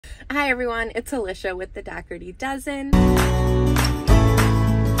Hi everyone, it's Alicia with the Dougherty Dozen.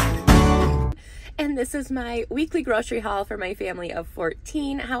 And this is my weekly grocery haul for my family of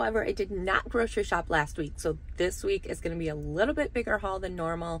 14. However, I did not grocery shop last week, so this week is going to be a little bit bigger haul than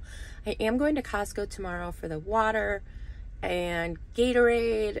normal. I am going to Costco tomorrow for the water and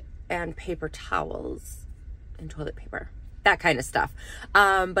Gatorade and paper towels and toilet paper, that kind of stuff.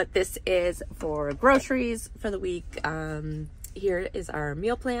 But this is for groceries for the week. Here is our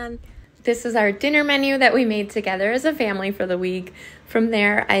meal plan. This is our dinner menu that we made together as a family for the week. From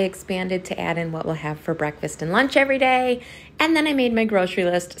there, I expanded to add in what we'll have for breakfast and lunch every day. And then I made my grocery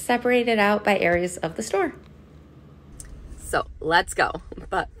list separated out by areas of the store. So let's go.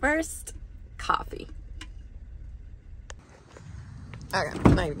 But first, coffee. All right, I'm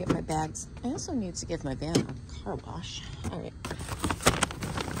gonna get my bags. I also need to give my van a car wash. All right.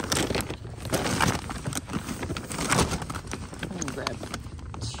 I'm gonna grab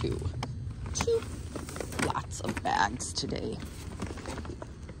two lots of bags today.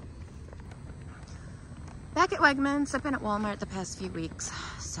 Back at Wegmans. I've been at Walmart the past few weeks,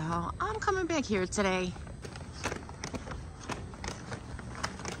 so I'm coming back here today.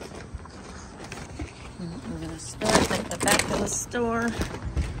 I'm gonna start at the back of the store.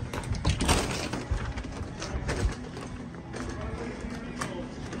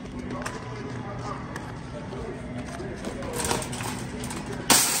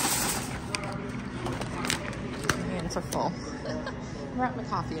 Hands are full. I brought my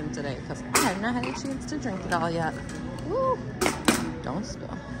coffee in today because I have not had a chance to drink it all yet. Woo! Don't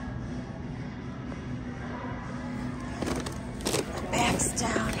spill. Bags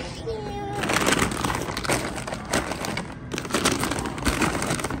down here.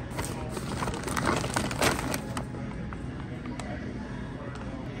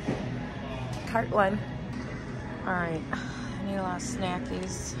 Cart one. All right, I need a lot of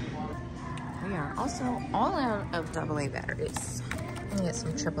snackies. We are also all out of AA batteries. I'm gonna get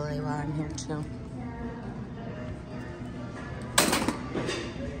some AAA while I'm here too.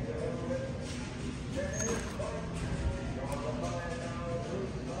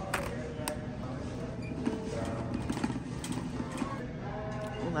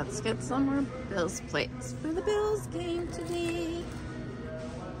 Let's get some more Bills plates for the Bills game today.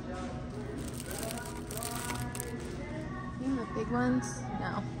 You have big ones?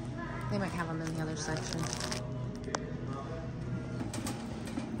 No. They might have them in the other section.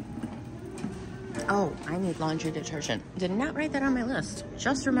 Oh, I need laundry detergent. Did not write that on my list.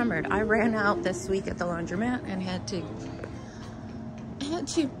 Just remembered. I ran out this week at the laundromat and had to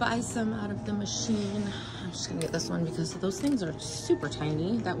buy some out of the machine. I'm just gonna get this one because those things are super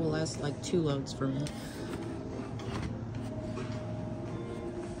tiny. That will last like 2 loads for me.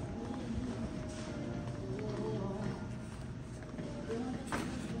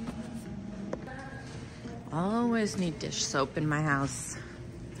 Always need dish soap in my house.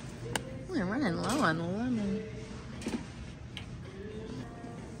 Ooh, I'm running low on lemon.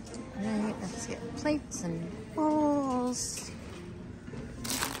 All right, let's get plates and bowls.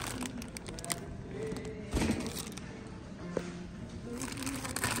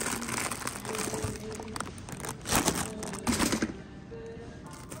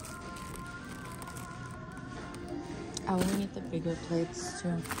 Oh, we need the bigger plates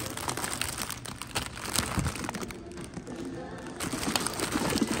too.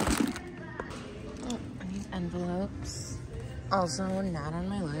 Envelopes, also not on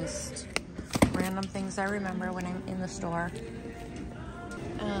my list. Random things I remember when I'm in the store.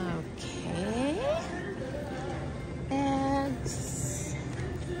 Okay. Bags.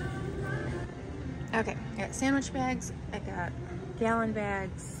 Okay, I got sandwich bags. I got gallon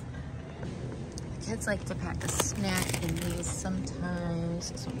bags. The kids like to pack a snack in these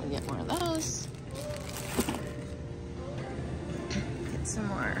sometimes, so I'm gonna get more of those. Get some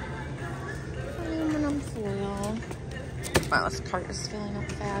more aluminum foil. Wow, this cart is filling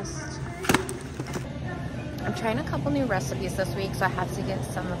up fast. I'm trying a couple new recipes this week, so I have to get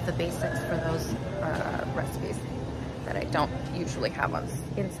some of the basics for those recipes that I don't usually have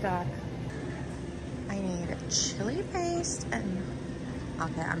in stock. I need chili paste and,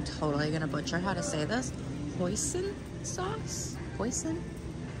 okay, I'm totally gonna butcher how to say this. Hoisin sauce? Hoisin?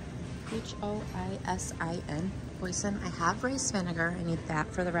 H-O-I-S-I-N. Hoisin. I have rice vinegar. I need that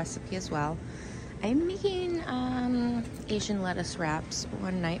for the recipe as well. I'm making Asian lettuce wraps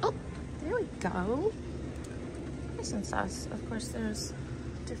one night. Oh, there we go. Hoisin sauce. Of course, there's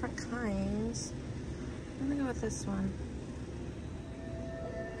different kinds. I'm gonna go with this one.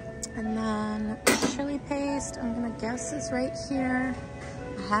 And then chili paste, I'm gonna guess is right here.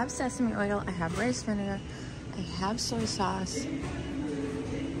 I have sesame oil, I have rice vinegar, I have soy sauce.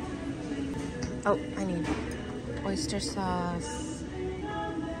 Oh, I need oyster sauce.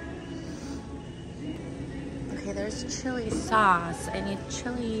 Okay, there's chili sauce. I need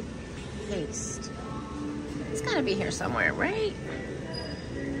chili paste. It's gotta be here somewhere, right?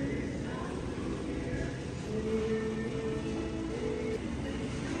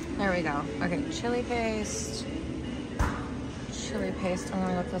 There we go. Okay, chili paste. Chili paste. I'm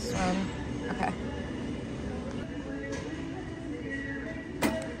gonna get this one. Okay.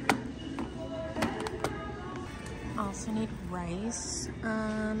 Also need rice.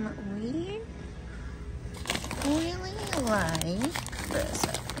 We really like, where is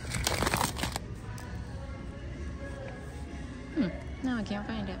it? No, I can't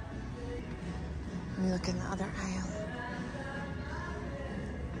find it. Let me look in the other aisle.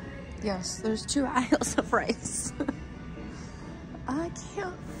 Yes, there's 2 aisles of rice. I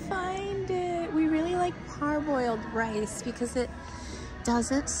can't find it. We really like parboiled rice because it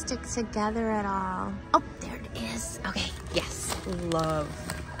doesn't stick together at all. Oh, there it is. Okay, yes, love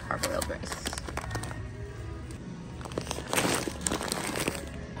parboiled rice.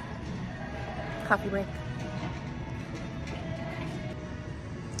 Coffee break.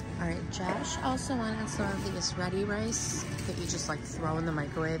 All right, Josh also wanted some of these ready rice that you just like throw in the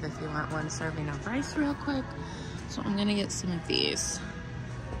microwave if you want one serving of rice real quick. So I'm gonna get some of these.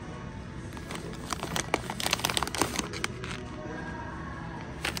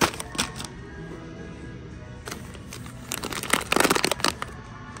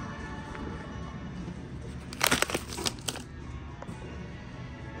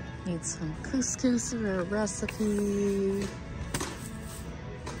 Need some couscous for a recipe.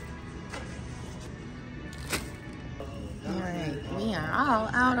 We are all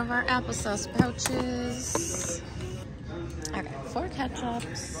out of our applesauce pouches. I got 4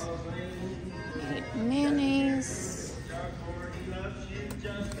 ketchups. I need mayonnaise.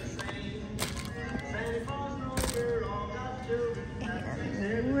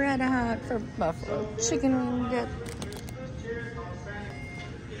 And Red Hot for buffalo chicken wing dip.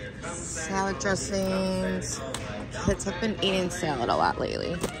 Salad dressings. Kids have been eating salad a lot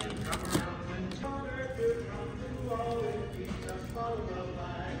lately.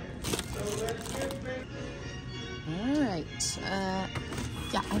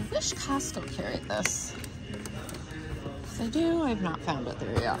 Yeah, I wish Costco carried this. If they do, I've not found it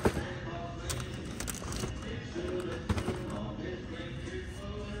there yet.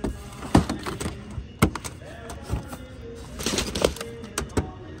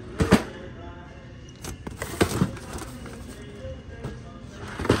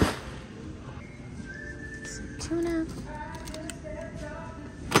 Some tuna.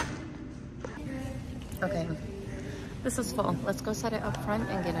 Okay. This is full. Let's go set it up front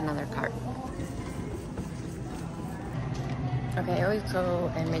and get another cart. Okay, I always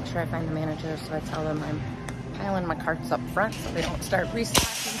go and make sure I find the manager, so I tell them I'm piling my carts up front so they don't start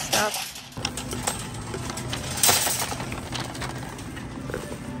restocking stuff.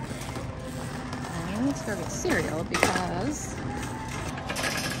 I need to go get cereal because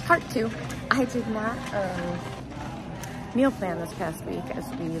part 2, I did not meal plan this past week as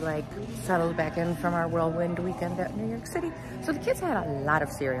we like settled back in from our whirlwind weekend at New York City. So the kids had a lot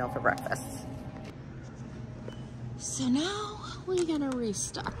of cereal for breakfast. So now we gotta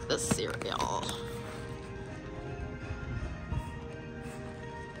restock the cereal.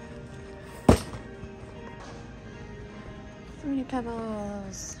 Fruity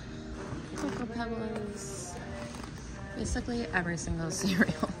Pebbles, Cocoa Pebbles, basically every single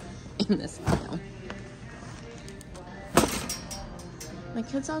cereal in this aisle. My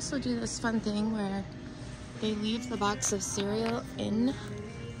kids also do this fun thing where they leave the box of cereal in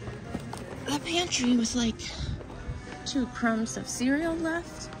the pantry with like 2 crumbs of cereal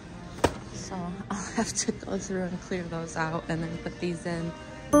left. So I'll have to go through and clear those out and then put these in.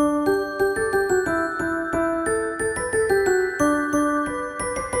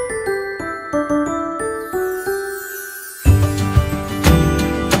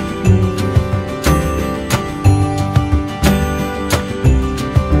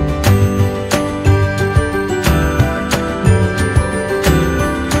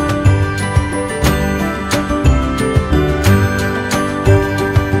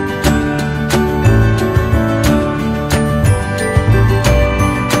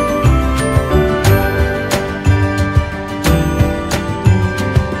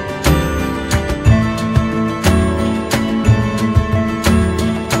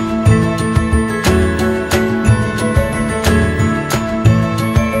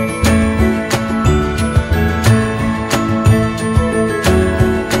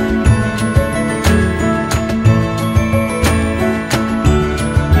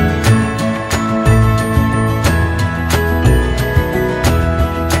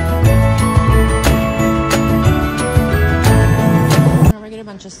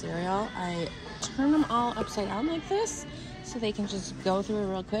 they can just go through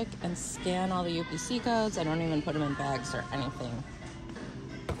real quick and scan all the UPC codes. I don't even put them in bags or anything.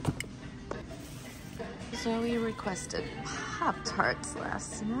 Zoe requested Pop-Tarts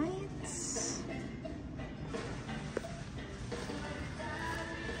last night.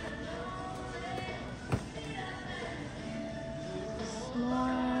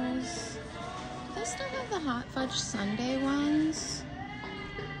 S'mores. Do they still have the hot fudge sundae ones?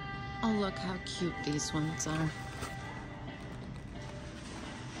 Oh, look how cute these ones are.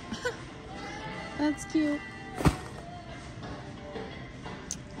 That's cute.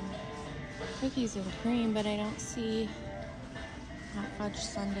 Cookies and cream, but I don't see hot fudge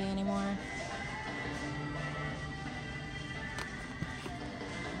sundae anymore.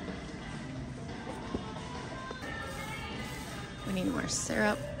 We need more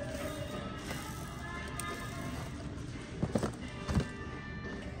syrup.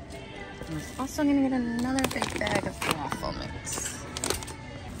 I was also gonna get another big bag of waffle mix.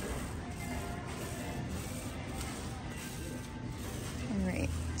 Alright,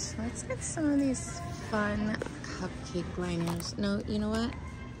 so let's get some of these fun cupcake liners. No, you know what?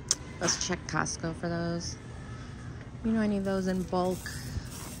 Let's check Costco for those. You know I need those in bulk.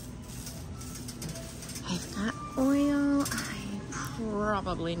 I've got oil. I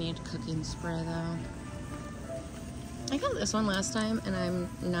probably need cooking spray though. I got this one last time and I'm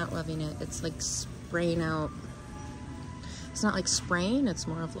not loving it. It's like spraying out. It's not like spraying, it's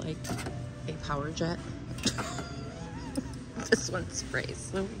more of like a power jet. This one sprays,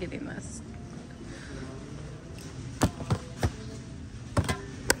 so we're getting this.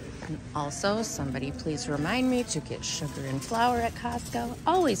 And also, somebody please remind me to get sugar and flour at Costco.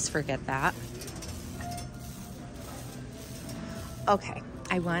 Always forget that. Okay,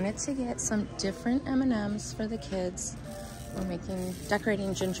 I wanted to get some different M&Ms for the kids. We're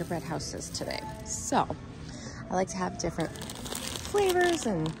decorating gingerbread houses today. So, I like to have different flavors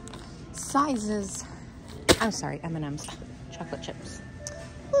and sizes. I'm sorry, M&Ms, chocolate chips.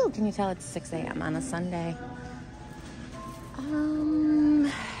 Ooh, can you tell it's 6 a.m. on a Sunday?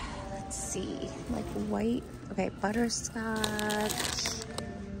 Let's see, like white, okay, butterscotch.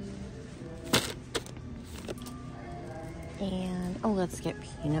 And, oh, let's get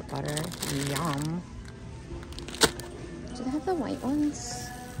peanut butter. Yum. Do they have the white ones?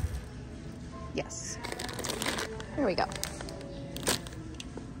 Yes. Here we go.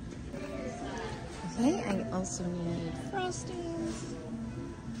 Okay, I also need frostings.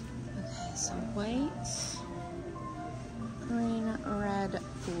 Okay, so white, green, red,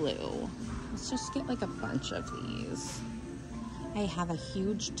 blue. Let's just get like a bunch of these. I have a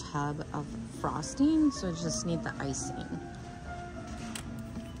huge tub of frosting, so I just need the icing.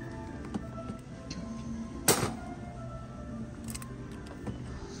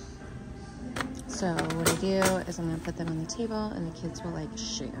 So what I do is I'm gonna put them on the table and the kids will like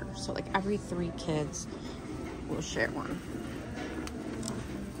share. So like every 3 kids will share one.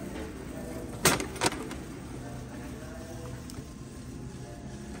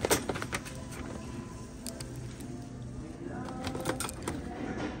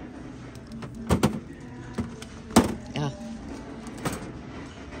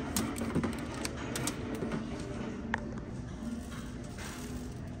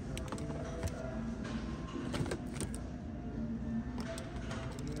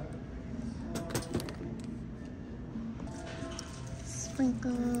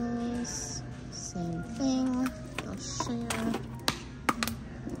 Sprinkles, same thing, they'll share,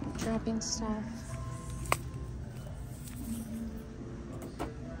 dropping stuff.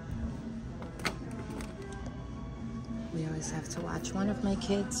 We always have to watch one of my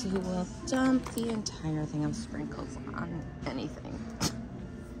kids who will dump the entire thing of sprinkles on anything.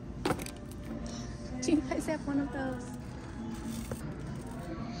 Do you guys have one of those?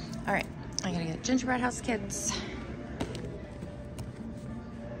 All right, I gotta get gingerbread house kids.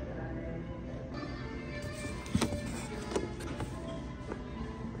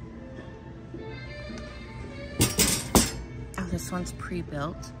 This one's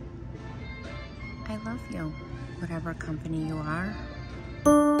pre-built. I love you, whatever company you are.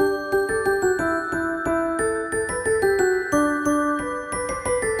 All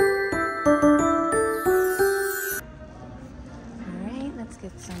right, let's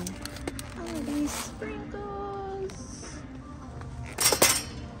get some holiday sprinkles.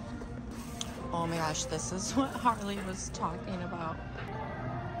 Oh my gosh, this is what Harley was talking about.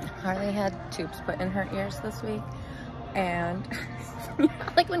 Harley had tubes put in her ears this week. And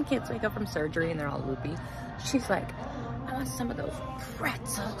like when kids wake up from surgery and they're all loopy, she's like, I want some of those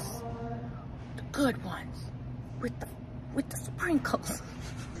pretzels, the good ones, with the sprinkles.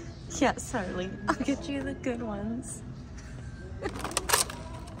 Yes, Harley, I'll get you the good ones.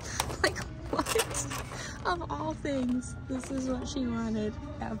 Like, what? Of all things, this is what she wanted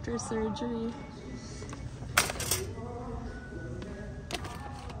after surgery.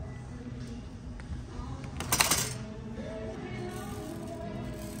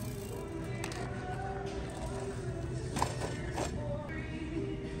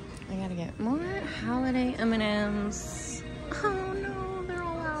 I gotta get more holiday M&Ms. Oh no, they're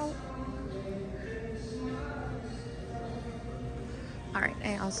all out. All right,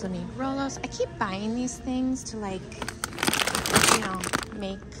 I also need Rolos. I keep buying these things to, like, you know,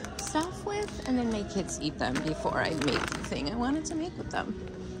 make stuff with, and then my kids eat them before I make the thing I wanted to make with them.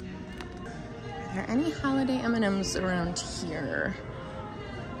 Are there any holiday M&Ms around here?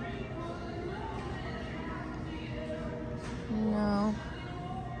 No.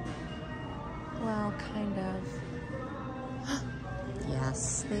 Well, kind of.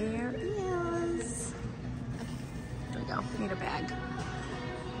 Yes, there is. Okay, here we go. Need a bag.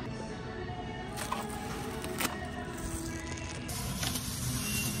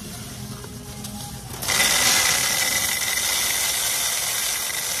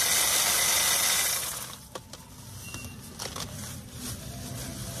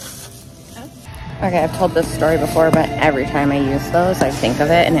 Okay, I've told this story before, but every time I use those, I think of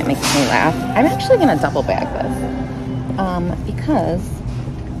it and it makes me laugh. I'm actually gonna double bag this because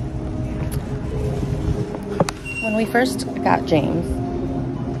when we first got James,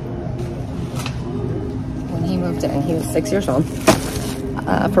 when he moved in, he was 6 years old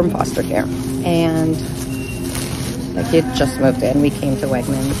from foster care, and like he had just moved in. We came to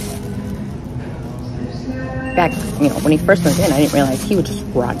Wegmans. Back, you know, when he first moved in, I didn't realize he would just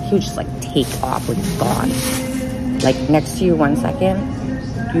run. He would just like take off when he's gone. Like next to you 1 second,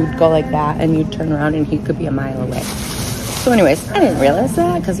 you'd go like that and you'd turn around and he could be a mile away. So anyways, I didn't realize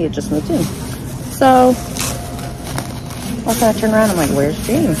that because he had just moved in. So once I turn around, I'm like, where's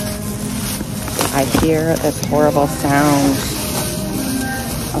James? I hear this horrible sound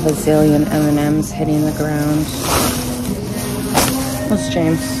of a zillion M&Ms hitting the ground. What's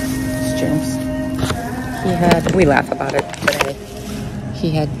James? It's James. We laugh about it today.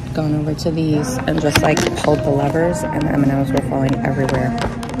 He had gone over to these and just like pulled the levers and the M&Ms were falling everywhere.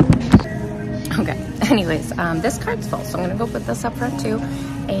 Okay, anyways, this card's full, so I'm gonna go put this up front too.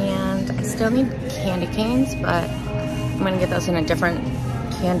 And I still need candy canes, but I'm gonna get those in a different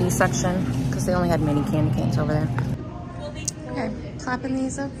candy section because they only had mini candy canes over there. Okay, plopping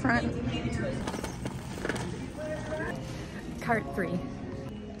these up front. Cart 3.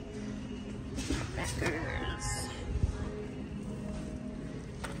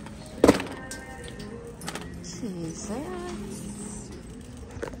 Jesus.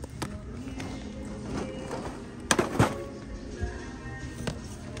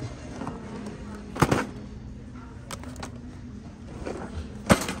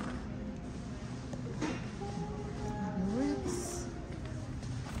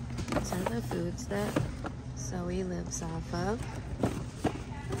 These are the foods that Zoe lives off of.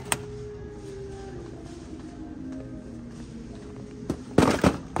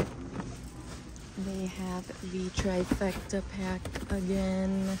 They have the trifecta pack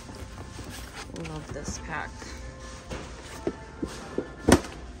again. Love this pack.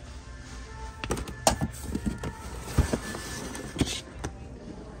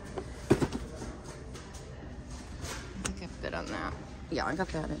 I think I'm good on that. Yeah, I got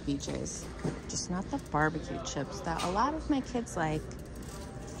that at BJ's. Just not the barbecue chips that a lot of my kids like.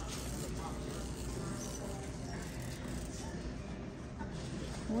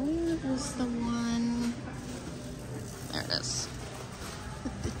 Where is the one? There it is.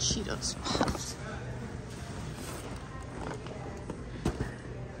 With the Cheetos puffs.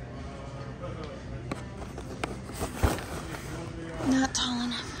 Not tall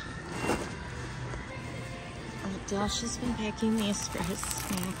enough. Dash has been packing these for his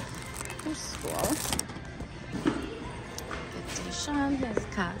snack for school. Good Deshaun has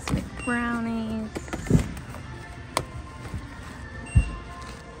cosmic brownies.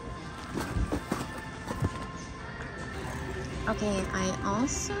 Okay, I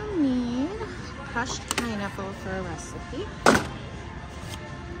also need crushed pineapple for a recipe.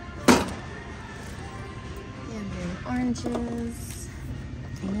 And then oranges.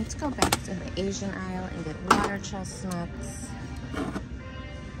 I need to go back to the Asian aisle and get water chestnuts.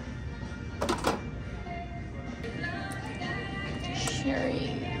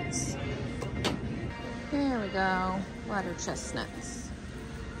 Cherries. There we go, water chestnuts.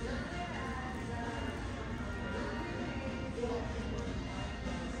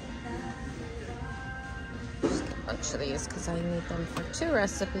 Of these because I need them for 2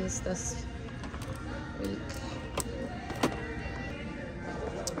 recipes this week.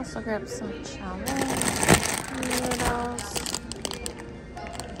 Also grab some chow noodles.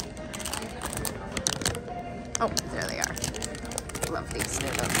 Oh, there they are. Love these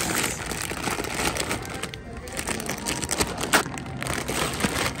noodles.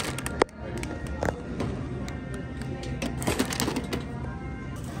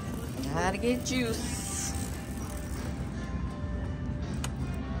 Gotta get juice.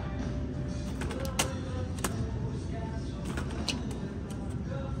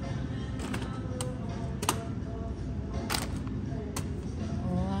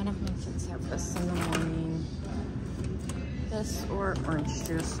 This in the morning. This or orange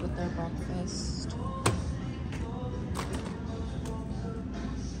juice with their breakfast.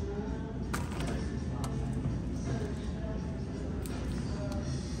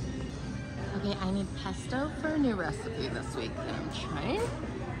 Okay, I need pesto for a new recipe this week that I'm trying.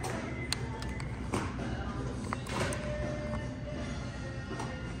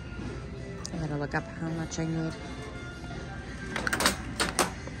 I gotta look up how much I need.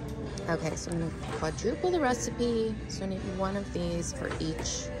 Okay, so I'm gonna quadruple the recipe. So I need one of these for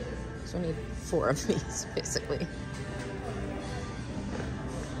each. So I need 4 of these, basically.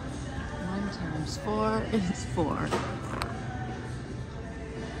 1 times 4 is 4.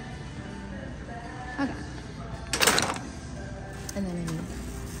 Okay. And then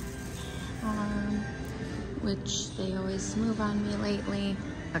I need which they always move on me lately.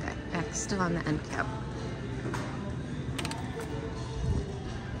 Okay, still on the end cap.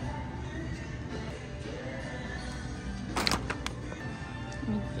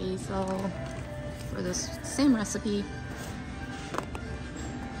 Basil for this same recipe.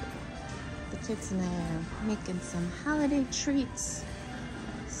 The kids and I are making some holiday treats.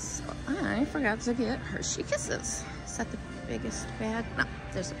 So I forgot to get Hershey Kisses. Is that the biggest bag? No,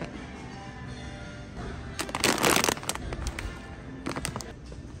 there's a bag.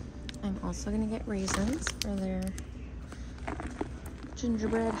 I'm also gonna get raisins for their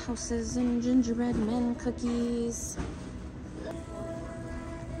gingerbread houses and gingerbread men cookies.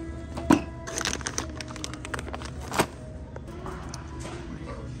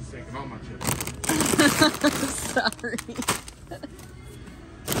 Sorry.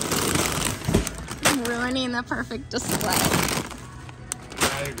 I'm ruining the perfect display.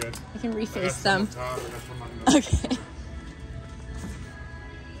 Yeah, you're good. I can reface them. Okay.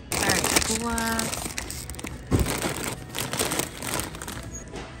 Alright,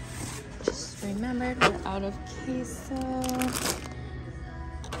 just remembered we're out of queso.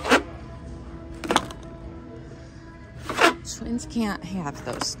 Twins can't have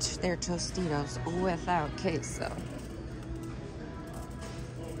their Tostitos without queso.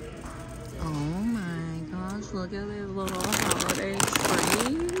 Oh my gosh, look at these little holiday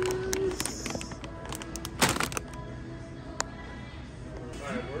trees.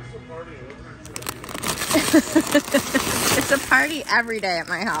 Where's the party? It's a party every day at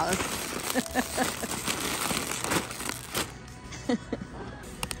my house.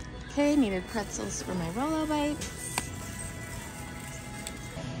 Okay, needed pretzels for my Rolo bites.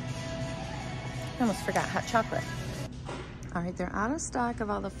 I almost forgot hot chocolate. All right, they're out of stock of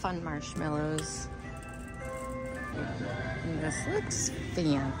all the fun marshmallows. And this looks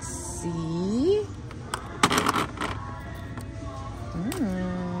fancy.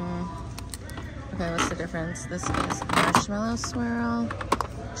 Okay, what's the difference? This is marshmallow swirl,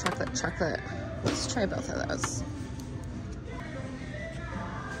 chocolate. Let's try both of those.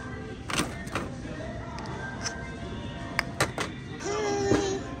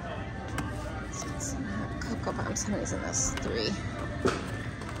 How many is in this? 3,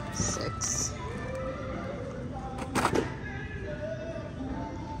 6,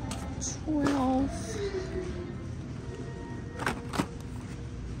 12.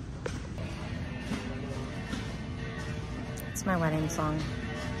 It's my wedding song.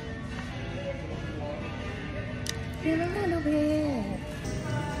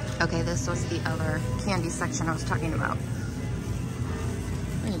 Okay, this was the other candy section I was talking about.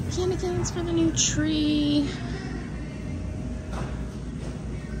 I need candy canes for the new tree.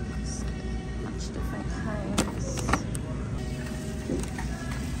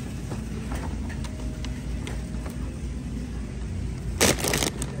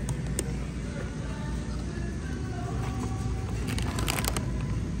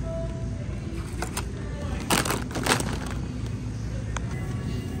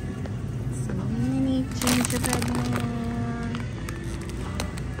 Gingerbread man.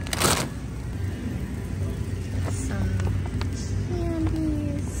 Some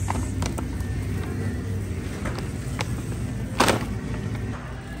candies.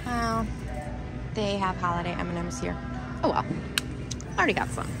 Well, they have holiday M&Ms here. Oh well. Already got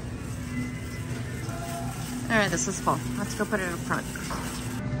some. All right, this is full. Let's go put it up front.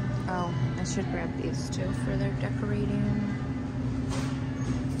 Oh, I should grab these too for their decorating.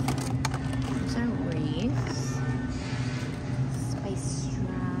 These are wreaths. Spice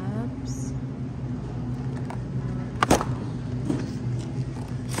straps.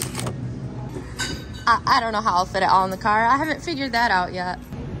 I don't know how I'll fit it all in the car. I haven't figured that out yet.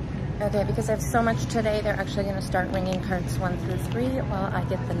 Okay, because I have so much today, they're actually gonna start ringing carts 1 through 3 while I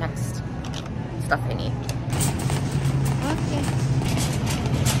get the next stuff I need. Okay.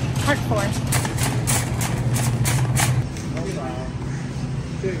 Cart 4.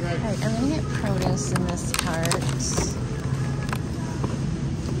 Alright, I'm gonna get produce in this cart.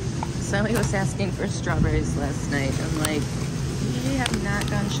 Somebody was asking for strawberries last night. I'm like, we have not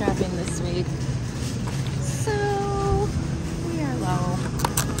gone shopping this week. So, we are low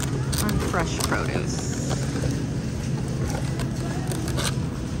on fresh produce.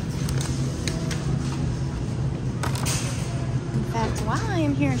 In fact, while I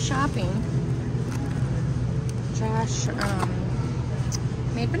am here shopping, Josh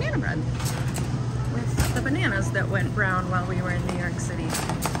made banana bread with the bananas that went brown while we were in New York City.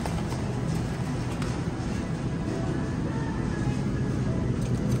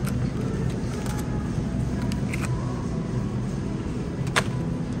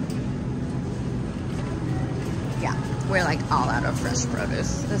 We're like all out of fresh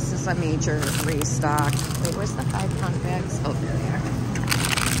produce. This is a major restock. Wait, where's the 5-pound bags? Oh, there they are.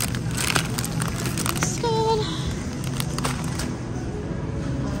 It's good.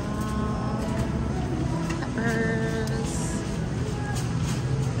 Peppers.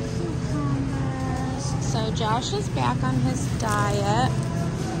 Cucumbers. So Josh is back on his diet,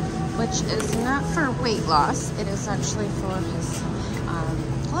 which is not for weight loss. It is actually for his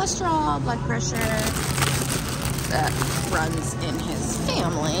cholesterol, blood pressure, that runs in his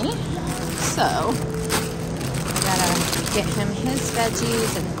family. So I gotta get him his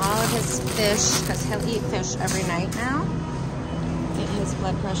veggies and all of his fish, because he'll eat fish every night now. Get his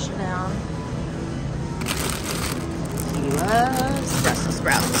blood pressure down. He loves Brussels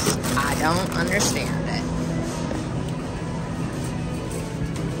sprouts. I don't understand it.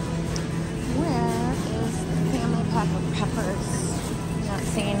 Where is the family pack of peppers? Not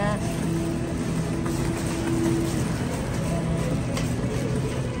seeing it.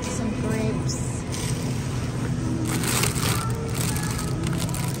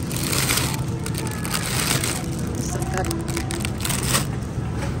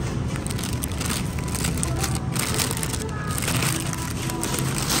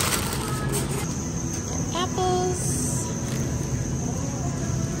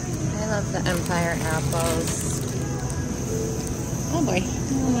 The Empire apples. Oh boy,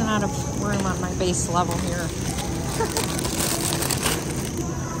 I'm running out of room on my base level here.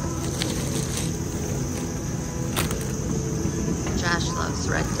 Josh loves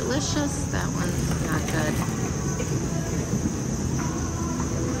Red Delicious. That one's not good.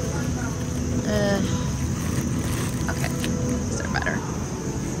 Okay, these are better.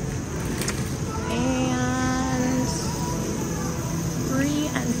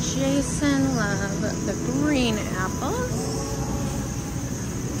 Jason love the green apples.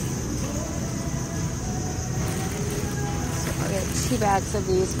 So I'll get 2 bags of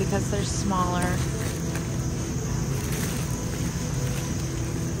these because they're smaller.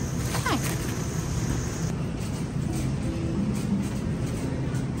 Okay.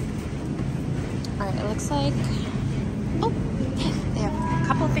 Alright, it looks like, oh, they have a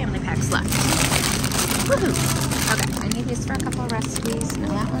couple of family packs left. Woohoo! Okay, I need these for a couple of recipes. No,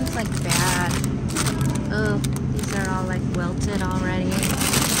 that one's like bad. Oh, these are all like wilted already.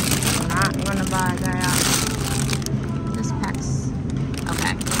 I'm not gonna buy that. This pack's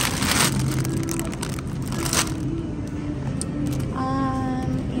okay.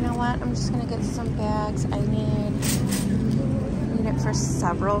 You know what? I'm just gonna get some bags. I need it for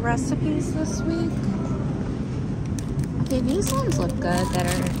several recipes this week. Okay, these ones look good that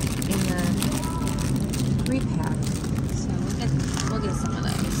are in the repack. So we'll get some of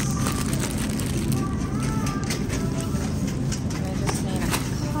those. I just need a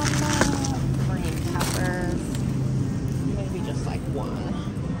couple green peppers. Maybe just like one.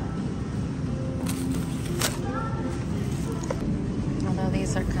 Although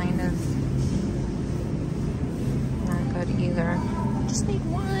these are kind of not good either. Just need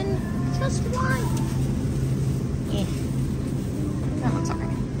one. Just one. Yeah. That one's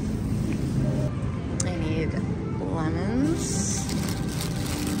okay. I need lemons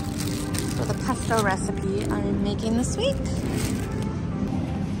for the pesto recipe I'm making this week.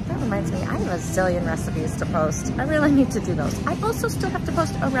 That one's reminds me, I have a zillion recipes to post. I really need to do those. I also still have to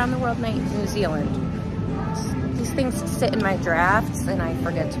post Around the World Night in New Zealand. These things sit in my drafts and I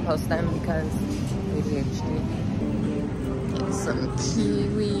forget to post them because ADHD. Get some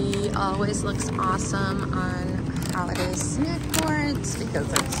kiwi. Always looks awesome on holiday snack boards because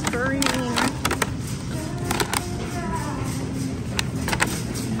it's green.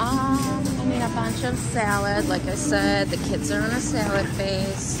 I need a bunch of salad. Like I said, the kids are on a salad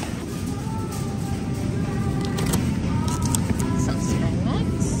phase. Some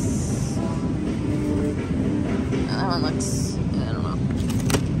spinach. That one looks, I don't know.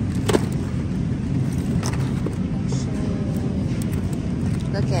 Actually,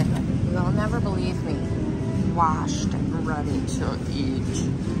 look at it. You'll never believe me. Washed and ready to eat.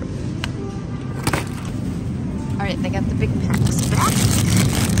 All right, they got the big packs back.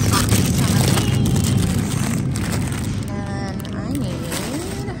 And I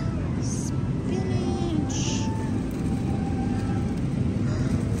need spinach.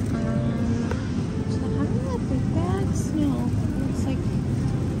 Do they have the big bags? No, looks like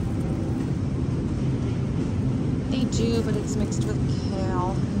they do, but it's mixed with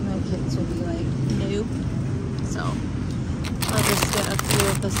kale. And my kids will be like, nope. So I'll just get a few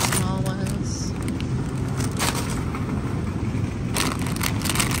of the small ones.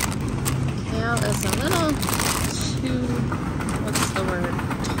 Kale is a little too, what's the word,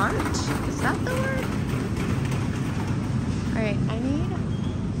 tart? Is that the word? All right,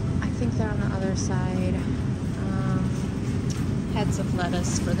 I think they're on the other side. Heads of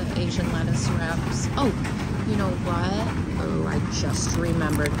lettuce for the Asian lettuce wraps. Oh, you know what? Oh, I just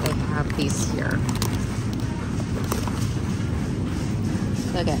remembered they have these here.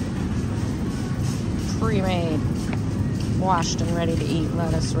 Look at pre-made, washed and ready to eat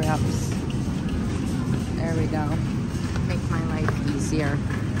lettuce wraps. There we go. Make my life easier.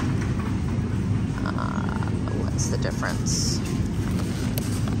 What's the difference?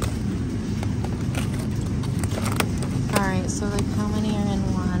 All right, so like how many are in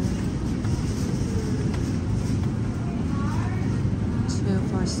one? 2,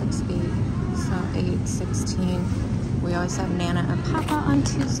 4, 6, 8. So 8, 16. We always have Nana and Papa on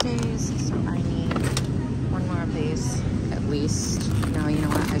Tuesdays, so I need one more of these at least. No, you know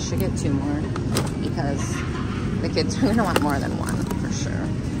what? I should get 2 more because the kids are gonna want more than one for sure.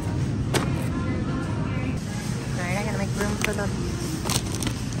 All right, I gotta make room for the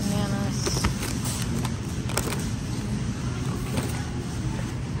bananas.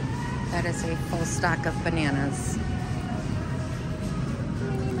 That is a full stock of bananas.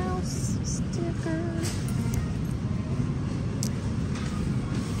 Minnie Mouse sticker.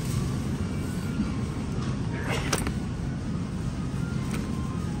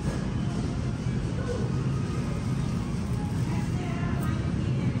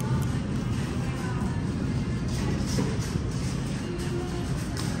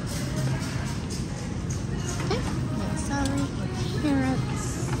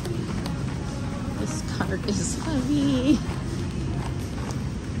 Is heavy.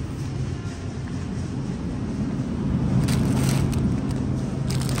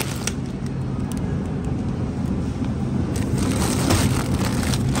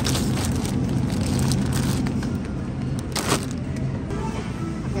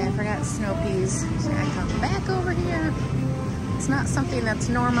 Okay, I forgot snow peas, so I come back over here. It's not something that's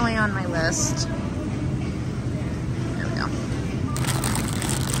normally on my list.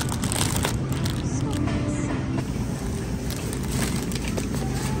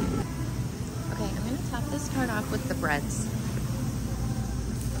 Off with the breads.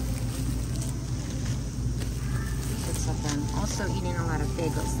 I'm also eating a lot of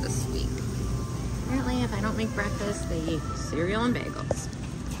bagels this week. Apparently, if I don't make breakfast, they eat cereal and bagels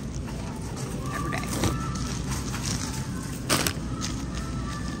every day.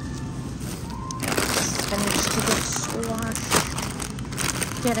 Spinach to get squash.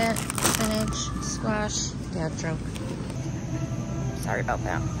 Get it? Spinach, squash. Dad joke. Sorry about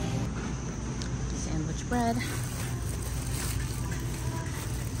that. Sandwich bread.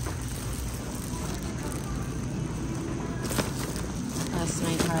 Last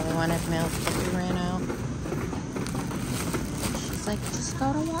night Harley wanted milk, but we ran out. She's like, just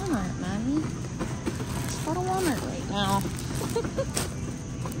go to Walmart, Mommy. Just go to Walmart right now.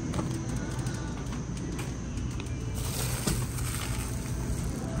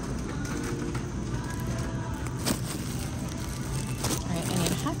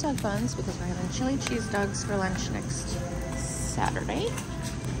 Hot dog buns because we're having chili cheese dogs for lunch next Saturday.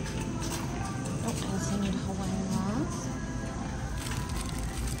 Oh, I also need Hawaiian rolls.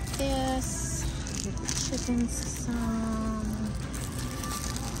 This, chicken some.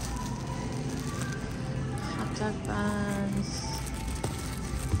 duck buns.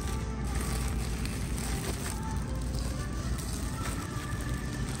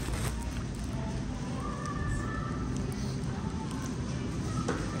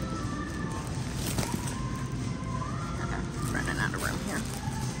 Running out of room here.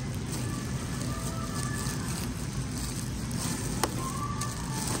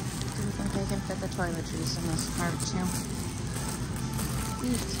 Do you think they can fit the toiletries in this cart too? We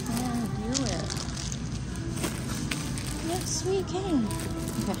can do it. Yes, we can.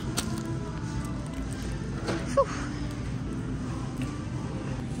 Okay. Whew.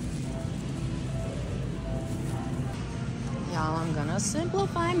 Y'all, I'm gonna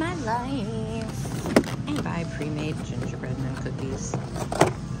simplify my life and buy pre-made gingerbread and cookies.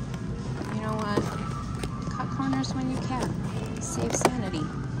 You know what? Cut corners when you can. Save sanity.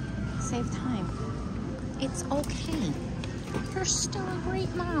 Save time. It's okay. You're still a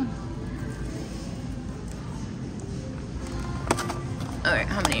great mom. All right,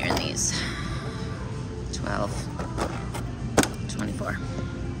 how many are in these? 12, 24.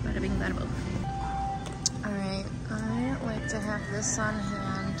 Bada bing, bada boom. All right, I like to have this on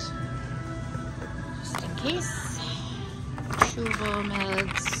hand just in case. Chewable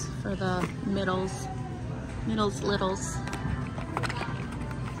meds for the middles, littles.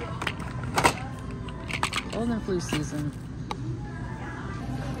 Cold and flu season.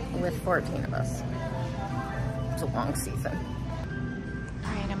 With 14 of us. It's a long season.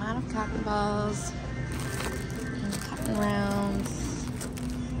 All right, I'm out of cotton balls and cotton rounds.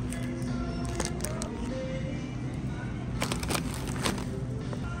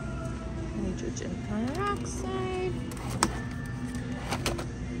 Hydrogen peroxide.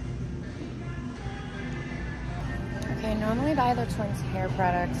 Okay, I normally buy the twins' hair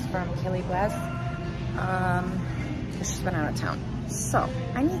products from Kelly Bless. She's been out of town. So,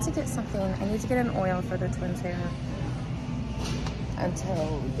 I need to get something. I need to get an oil for the twins' hair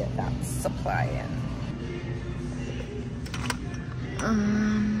until we get that supply in.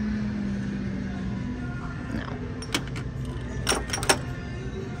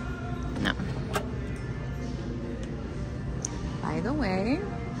 No. By the way,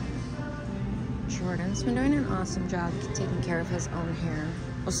 Jordan's been doing an awesome job taking care of his own hair.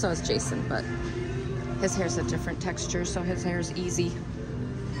 Well, so is Jason, but his hair's a different texture, so his hair's easy.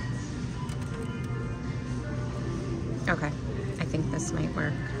 Okay, I think this might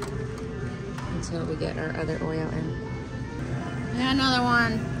work until we get our other oil in. Yeah, another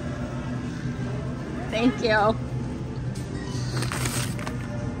one. Thank you.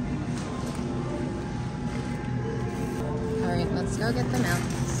 All right, let's go get the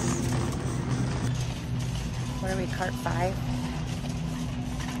milks. What are we, cart 5?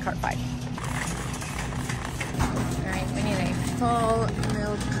 Cart 5. All right, we need a full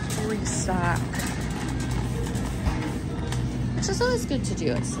milk restock, which is always good to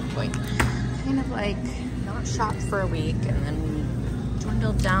do at some point. Kind of like not shop for a week and then we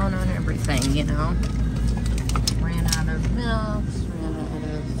dwindled down on everything, you know? Ran out of milks, ran out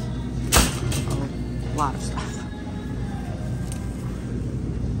of a lot of stuff.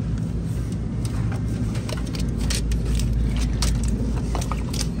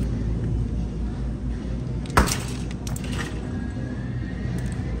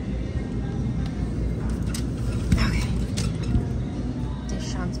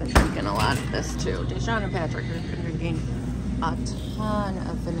 Too. Deshaun and Patrick have been drinking a ton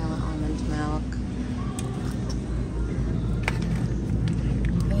of vanilla almond milk.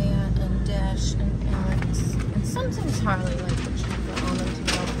 Leah and Dash and Alex. And sometimes Harley like the chocolate almond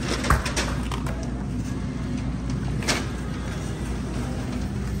milk.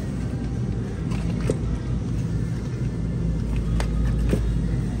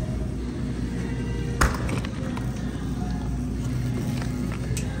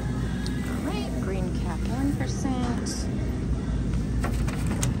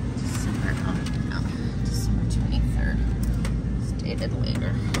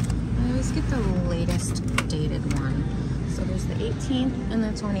 And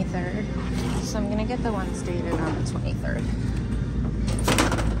the 23rd. So I'm gonna get the ones dated on the 23rd.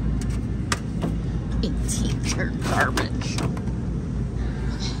 18th are garbage.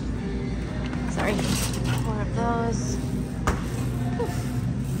 Sorry, 4 of those. Oof.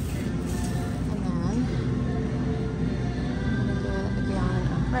 And then I'm gonna get a gallon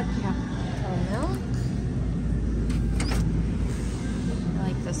of red cow milk. I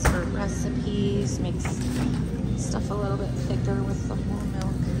like this for recipes, makes stuff a little bit thicker with the whole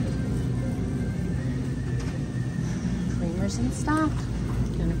milk. Creamers in stock.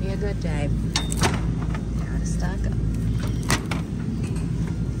 It's gonna be a good day. Gotta stock up.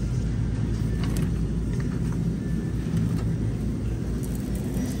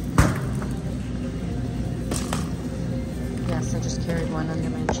 buried one under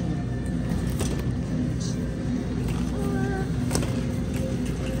my chin.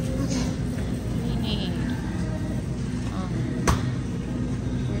 Okay. We need,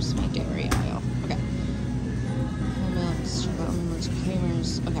 where's my dairy aisle? Okay. Milks, chocolate almonds, creamers.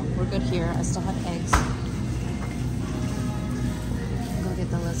 Okay, we're good here. I still have eggs. Go get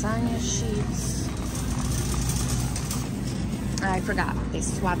the lasagna sheets. I forgot, they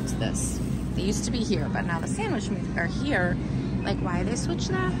swapped this. They used to be here, but now the sandwich meats are here. Like, why they switched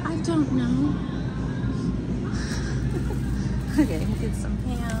that? I don't know. Okay, get some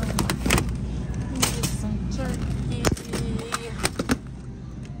ham. Get some turkey.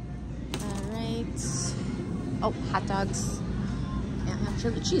 Alright. Oh, hot dogs. Can't have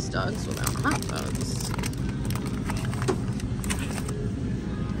chili cheese dogs without hot dogs.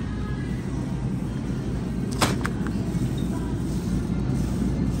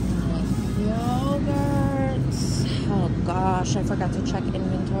 Gosh, I forgot to check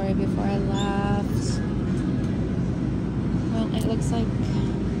inventory before I left. Well, it looks like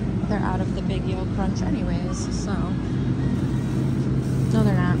they're out of the Big Yolk Crunch anyways, so. No,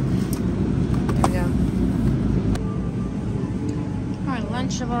 they're not. There we go. More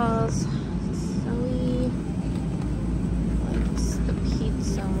Lunchables. Zoe likes the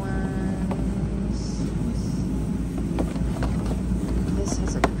pizza ones. This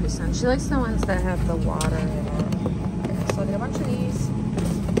has a Capri Sun. She likes the ones that have the water in it. So I get a bunch of these.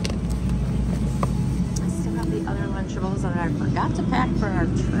 I still have the other Lunchables that I forgot to pack for our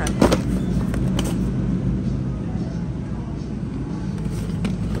trip.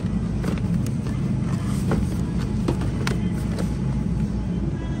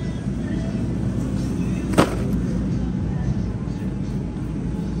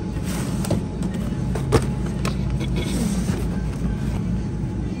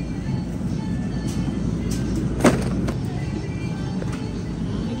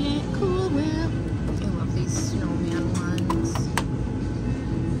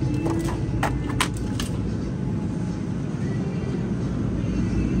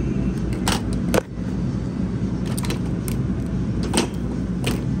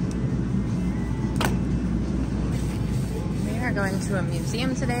 Going to a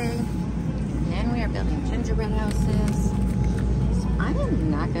museum today, and then we are building gingerbread houses. So I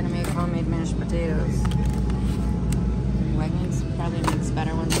am not going to make homemade mashed potatoes. Wegmans probably makes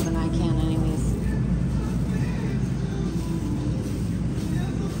better ones than I can anyways.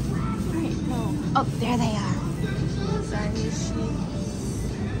 Alright, go. Oh, there they are. Lasagna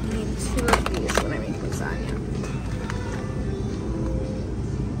sheets. I need 2 of these when I make lasagna.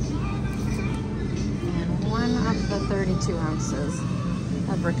 One of the 32 ounces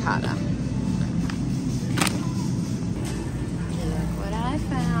of ricotta. Look what I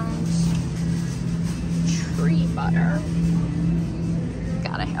found. Tree butter.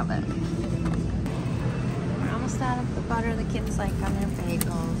 Gotta have it. We're almost out of the butter the kids like on their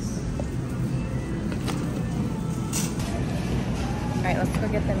bagels. Alright, let's go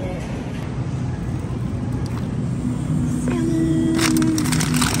get the meat. Salmon.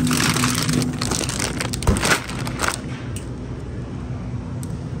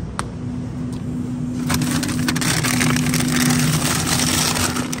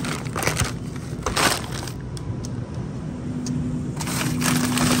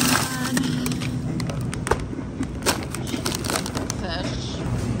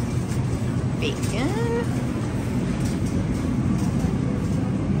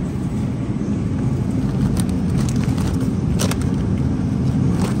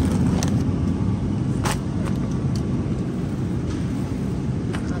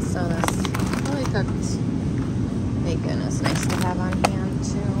 Bacon is nice to have on hand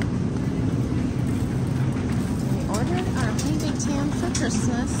too. We ordered our pre-baked ham for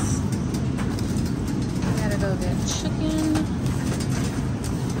Christmas. We gotta go get chicken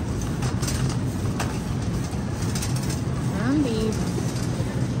and beef.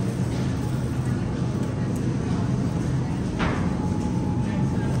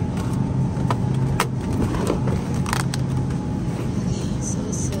 So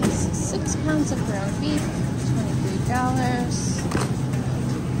this is 6 pounds of ground beef. $23.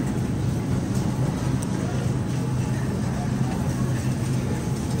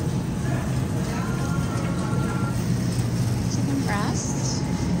 Chicken breast.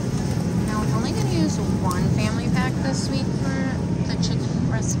 Now I'm only going to use 1 family pack this week for the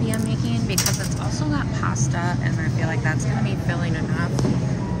chicken recipe I'm making because it's also got pasta and I feel like that's going to be filling enough.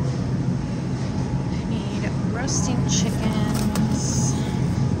 I need roasting chickens.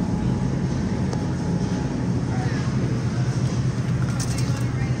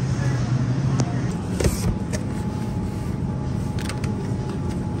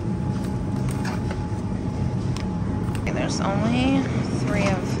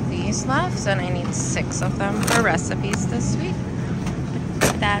 cubes and I need 6 of them for recipes this week.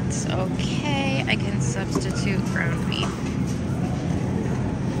 But that's okay. I can substitute ground beef.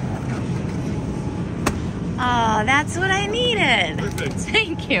 Oh, that's what I needed. Perfect.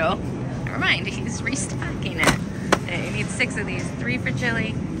 Thank you. Never mind, he's restocking it. Okay, you need 6 of these. 3 for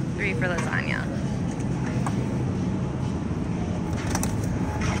chili, 3 for lasagna.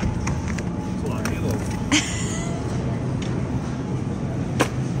 That's a lot of meatloaf.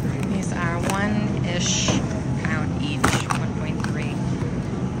 These are 1-ish pound each, 1.3.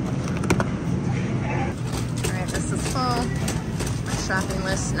 All right, this is full. My shopping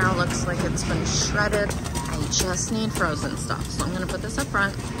list now looks like it's been shredded. I just need frozen stuff, so I'm gonna put this up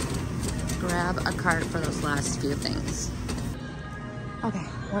front. Grab a cart for those last few things. Okay,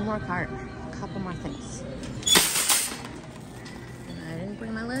 one more cart, a couple more things. And I didn't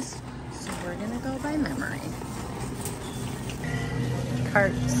bring my list, so we're gonna go by memory.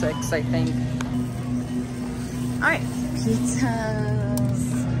 Cart 6, I think. All right, pizzas.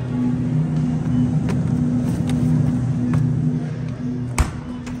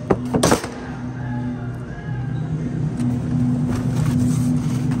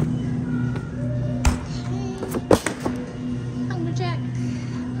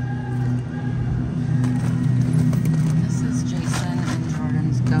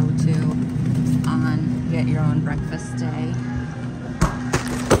 Breakfast day.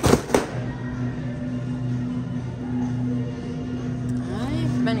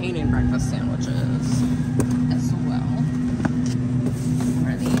 I've been eating breakfast sandwiches as well.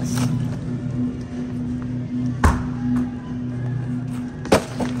 What are these?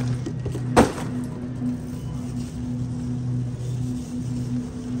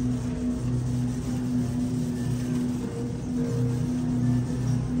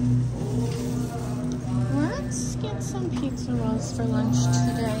 Pizza rolls for lunch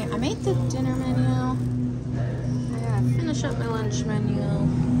today. I made the dinner menu. I gotta finish up my lunch menu.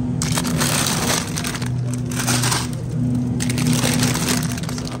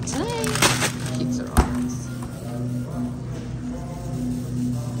 So today, pizza rolls.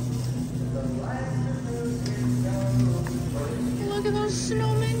 Look at those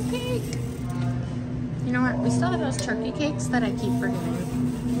snowman cake. You know what? We still have those turkey cakes that I keep forgetting.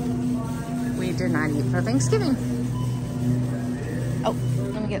 We did not eat for Thanksgiving. Oh,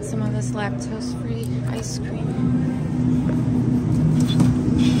 let me get some of this lactose-free ice cream.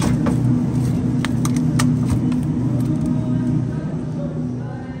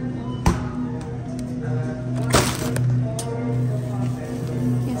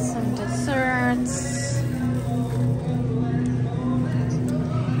 Get some desserts.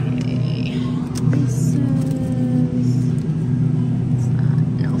 Okay. It's not,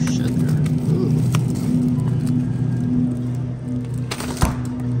 no sugar. Ooh.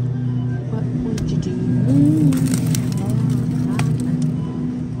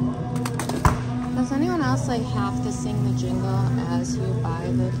 Does anyone else like have to sing the jingle as you buy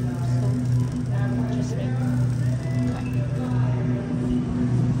the stuff? Just me.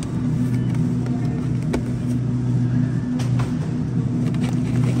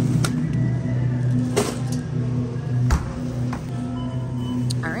 Okay.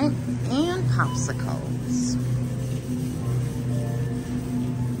 All right, and popsicles.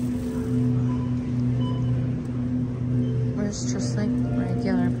 Where's just like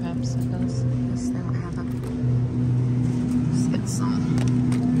regular popsicles? Guess they don't have them. Let's get some.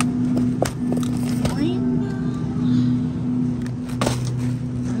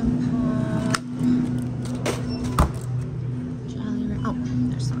 Jolly Rancher. Oh,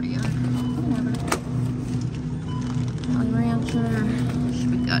 there's some regular. Jolly Rancher.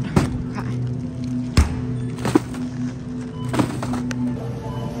 Should be good. Okay.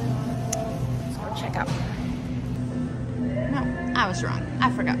 Let's go check out. No, I was wrong. I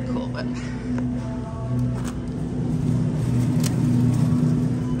forgot Cool Whip.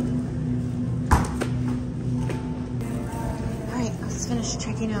 Alright, let's finish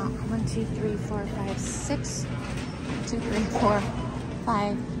checking out. 1, 2, 3, 4, 5, 6. 1, 2, 3, 4,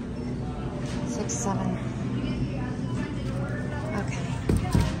 5, 6, 7. Okay.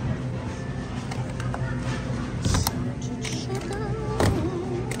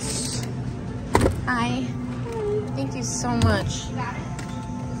 Hi. Thank you so much.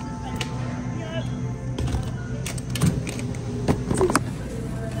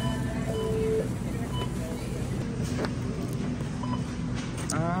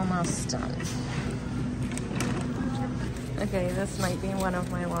 Almost done. Okay, this might be one of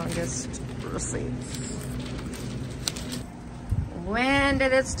my longest receipts. When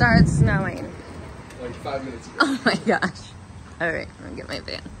did it start snowing? Like 5 minutes ago. Oh my gosh. All right, I'm gonna get my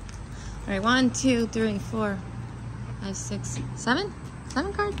van. All right, 1, 2, 3, 4, 5, 6, 7?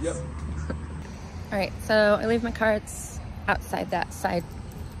 7 carts? Yep. All right, so I leave my carts outside that side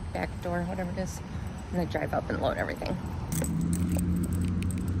back door, whatever it is. I'm gonna drive up and load everything.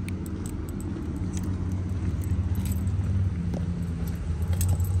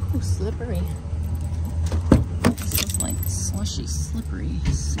 Oh, slippery. This is like slushy, slippery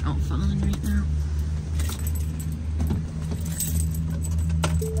snow falling right now.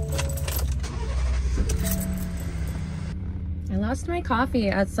 I lost my coffee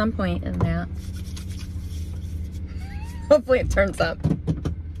at some point in that. Hopefully it turns up.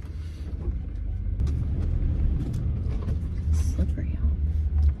 Slippery out.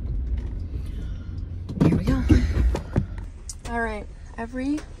 Here we go. All right,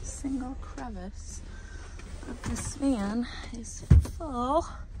 every single crevice of this van is full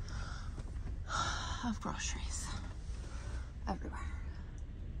of groceries everywhere.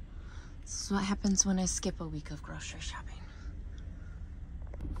 This is what happens when I skip a week of grocery shopping.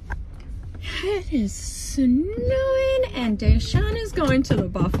 It is snowing and Deshaun is going to the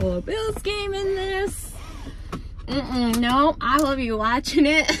Buffalo Bills game in this. No, I will be watching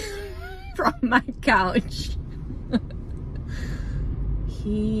it from my couch.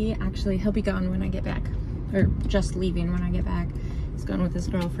 He'll be gone when I get back, or just leaving when I get back. He's going with his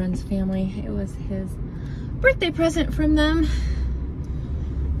girlfriend's family. It was his birthday present from them.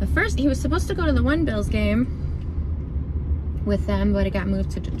 He was supposed to go to the one Bills game with them, but it got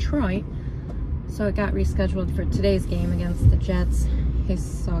moved to Detroit. So it got rescheduled for today's game against the Jets. He's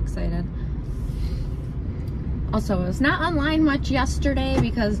so excited. Also, I was not online much yesterday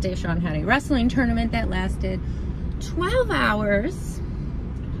because Deshaun had a wrestling tournament that lasted 12 hours.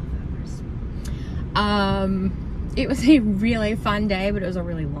 It was a really fun day, but it was a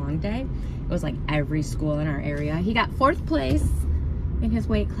really long day. It was like every school in our area. He got 4th place in his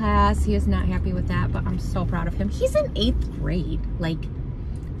weight class. He is not happy with that, but I'm so proud of him. He's in 8th grade, like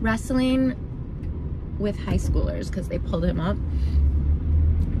wrestling with high schoolers because they pulled him up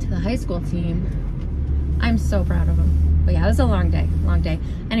to the high school team. I'm so proud of him. But yeah, it was a long day, long day.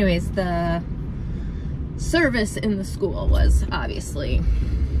 Anyways, the service in the school was obviously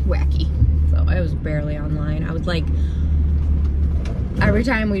wacky. So I was barely online. I would like, every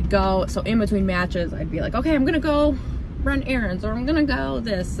time we'd go, so in between matches, I'd be like, okay, I'm gonna go run errands, or I'm gonna go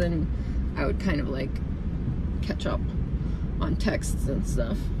this, and I would kind of like catch up on texts and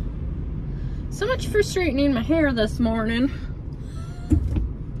stuff. So much for straightening my hair this morning.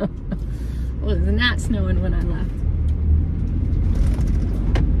 It was not snowing when I left.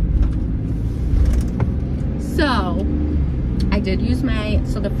 So I did use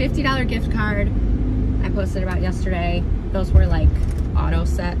the $50 gift card I posted about yesterday. Those were like auto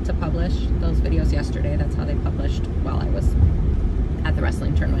set to publish those videos yesterday. That's how they published while I was at the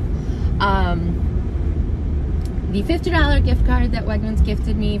wrestling tournament. The $50 gift card that Wegmans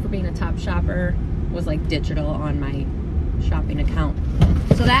gifted me for being a top shopper was like digital on my shopping account.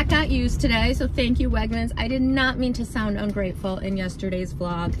 So that got used today. So thank you, Wegmans. I did not mean to sound ungrateful in yesterday's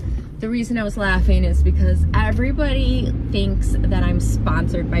vlog. The reason I was laughing is because everybody thinks that I'm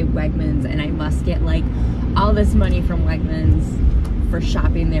sponsored by Wegmans and I must get like all this money from Wegmans for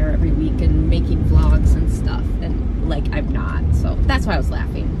shopping there every week and making vlogs and stuff. And like, I'm not. So that's why I was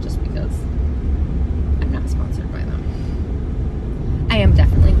laughing, just because I'm not sponsored by them. I am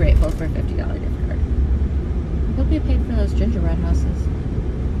definitely grateful for a $50 gift card. I hope you paid for those gingerbread houses.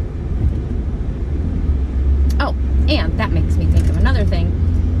 Oh, and that makes me think of another thing.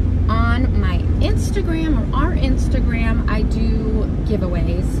 On my Instagram, or our Instagram, I do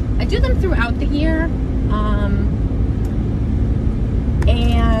giveaways. I do them throughout the year.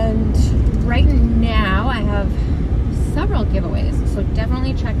 And right now I have several giveaways, so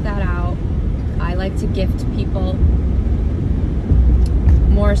definitely check that out. I like to gift people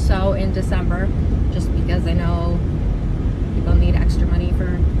more so in December, just because I know people need extra money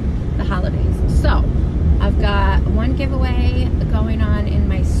for the holidays. So I've got one giveaway going on in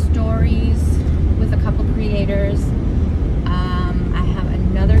my stories with a couple creators. I have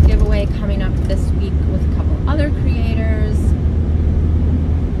another giveaway coming up this week with a couple other creators.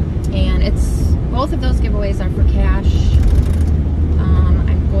 And both of those giveaways are for cash.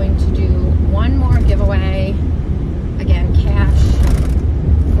 I'm going to do one more giveaway, again, cash,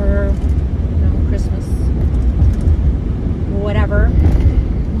 for Christmas, whatever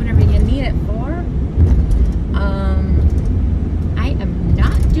you need it for. I am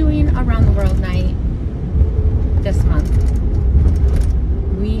not doing a Around the World night this month.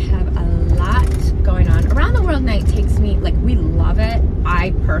 We have a lot going on. Around the World night takes me, like, we love it.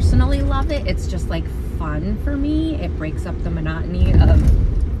 I personally love it. It's just like fun for me. It breaks up the monotony of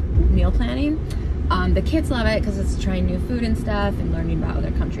meal planning. The kids love it because it's trying new food and stuff and learning about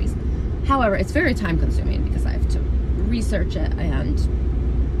other countries. However, it's very time consuming because I have to research it and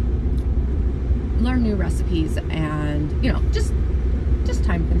learn new recipes and, you know, just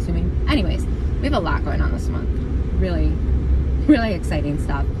time consuming. Anyways, we have a lot going on this month. Really exciting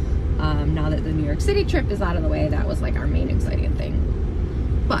stuff. Now that the New York City trip is out of the way, that was like our main exciting thing.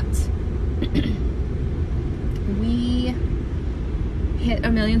 But we hit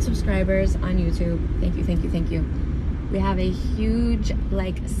 1 million subscribers on YouTube. Thank you, thank you, thank you. We have a huge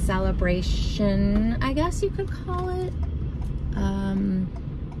like celebration, I guess you could call it,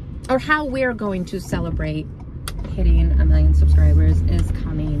 or how we're going to celebrate hitting 1 million subscribers is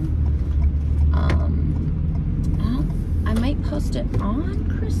coming. I might post it on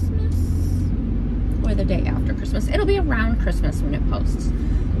Christmas or the day after Christmas. It'll be around Christmas when it posts,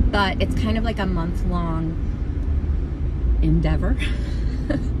 but it's kind of like a month-long endeavor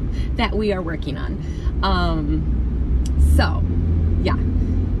that we are working on. So yeah,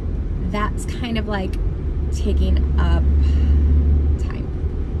 that's kind of like taking up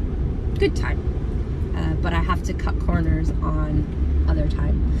time, good time, but I have to cut corners on other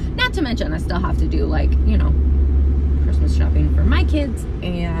time. Not to mention I still have to do, like, you know, Christmas shopping for my kids,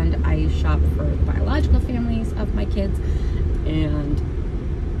 and I shop for the biological families of my kids and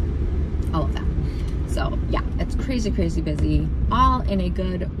all of that. So yeah, it's crazy busy, all in a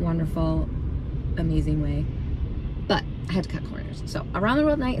good, wonderful, amazing way. But I had to cut corners. So Around the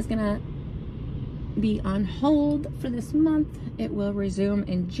World Night is gonna be on hold for this month. It will resume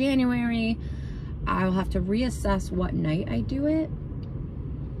in January. I'll have to reassess what night I do it.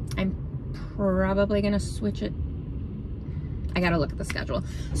 I'm probably gonna switch it. I gotta look at the schedule.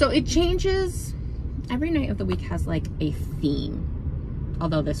 So it changes. Every night of the week has like a theme.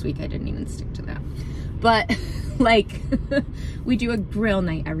 Although this week I didn't even stick to that. But like, we do a grill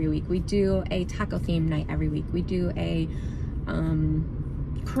night every week. We do a taco theme night every week. We do a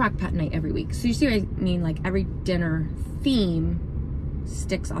crock pot night every week. So you see what I mean? Like every dinner theme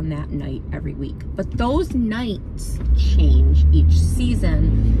sticks on that night every week. But those nights change each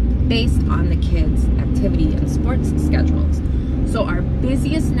season based on the kids' activity and sports schedules. So our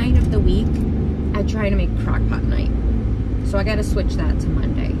busiest night of the week, I try to make crock pot night. So I got to switch that to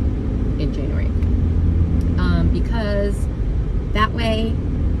Monday in January. Because that way,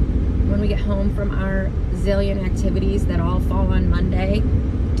 when we get home from our zillion activities that all fall on Monday,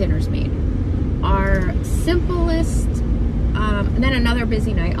 dinner's made. Our simplest, and then another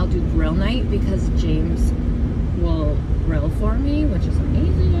busy night, I'll do grill night because James will grill for me, which is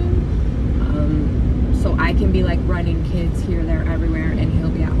amazing. So I can be like running kids here, there, everywhere, and he'll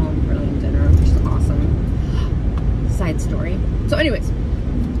be at home grilling dinner, which is awesome. Side story. So anyways,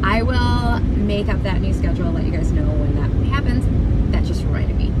 I will make up that new schedule, let you guys know when that happens. That just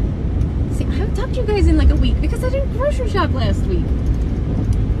reminded me. See, I haven't talked to you guys in like a week because I didn't grocery shop last week.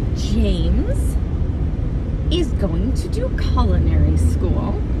 James is going to do culinary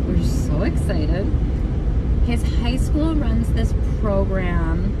school. We're so excited. His high school runs this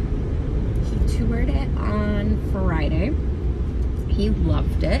program. He toured it on Friday. He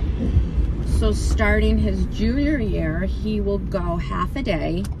loved it. So starting his junior year, he will go half a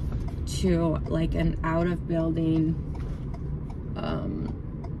day to like an out-of-building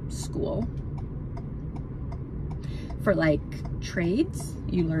school for like trades.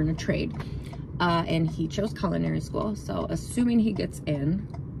 You learn a trade. And he chose culinary school. So assuming he gets in,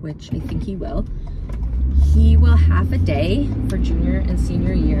 which I think he will half a day for junior and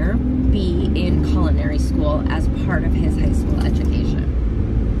senior year be in culinary school as part of his high school education.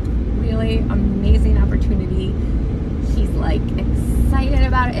 Really amazing opportunity. He's like excited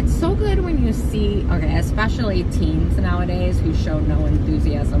about it. It's so good when you see, okay, especially teens nowadays who show no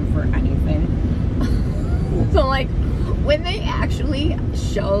enthusiasm for anything. So like when they actually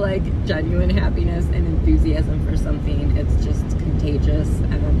show like genuine happiness and enthusiasm for something, it's just contagious.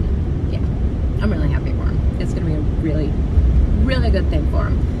 And yeah, I'm really happy for him. It's gonna be a really, really good thing for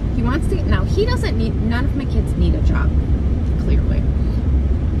him. He wants to, now he doesn't need, none of my kids need a job, clearly.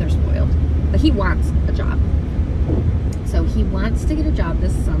 They're spoiled. But he wants a job. So he wants to get a job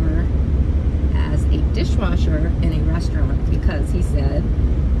this summer as a dishwasher in a restaurant because he said,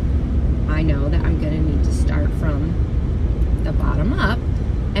 I know that I'm gonna need to start from the bottom up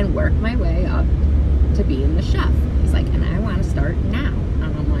and work my way up to being the chef. He's like, and I want to start now. And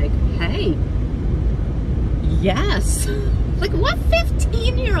I'm like, hey, yes. Like, what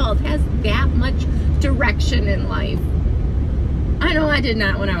 15-year-old has that much direction in life? I know I did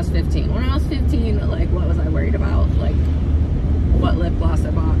not when I was 15. When I was 15, like, what was I worried about? Like, what lip gloss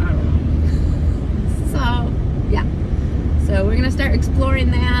I bought? I don't know. So, yeah. So So we're gonna start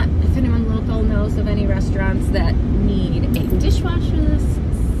exploring that. If anyone local knows of any restaurants that need a dishwasher this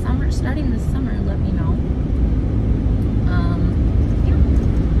summer, starting this summer, let me know. Yeah.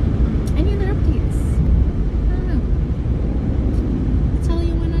 Any other updates? I don't know. That's all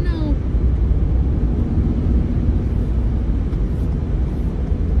you want to know.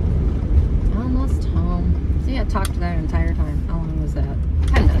 Almost home. See, I talked that entire time. How long was that?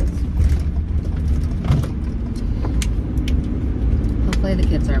 10 minutes. Hopefully the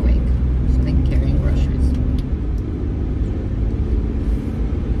kids are awake so they can carry groceries.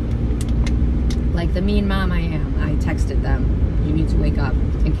 Like the mean mom I am, I texted them, you need to wake up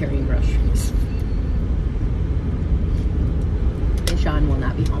and carry groceries. And Sean will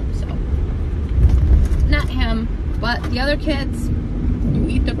not be home, so. Not him, but the other kids, you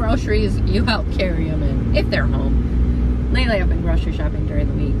eat the groceries, you help carry them in, if they're home. Lately I've been grocery shopping during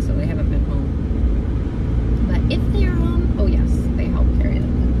the week, so they haven't been home. But if they're home, oh yes, they help carry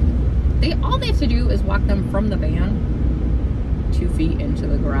them. All they have to do is walk them from the van 2 feet into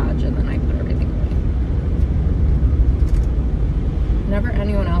the garage, and then I put everything away. Whenever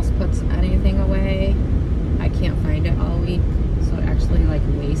anyone else puts anything away, I can't find it all week, so it actually like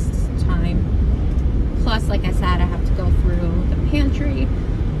wastes time. Plus, like I said, I have to go through the pantry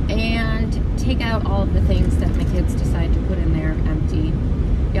and take out all of the things that my kids decide to put in there empty.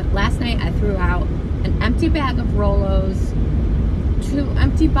 Yep, last night I threw out an empty bag of Rolos, 2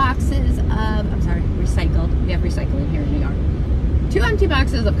 empty boxes of, I'm sorry, recycled. We have recycling here in New York. 2 empty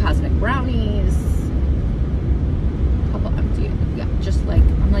boxes of cosmic brownies. A couple empty, yeah, just like,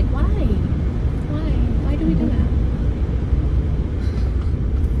 I'm like, why? Why do we do that?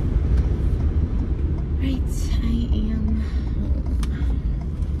 Right, I am home.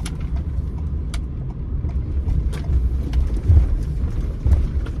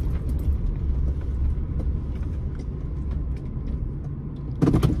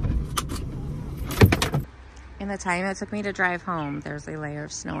 In the time it took me to drive home, there's a layer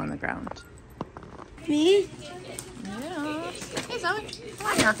of snow on the ground. Me? Yeah. Hey, Zoe.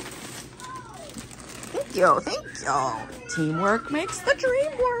 Come here. Thank you. Thank you. Teamwork makes the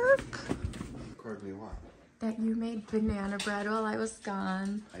dream work. Record me what? That you made banana bread while I was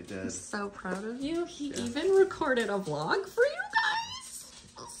gone. I did. I'm so proud of you. He even recorded a vlog for you guys.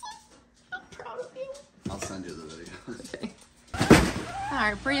 I'm proud of you. I'll send you the video. Okay.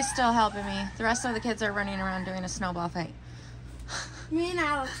 Alright, Bree's still helping me. The rest of the kids are running around doing a snowball fight. Me and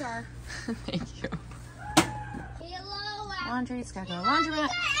Alex are. Thank you. Hello, Laundry's gotta go to laundromat.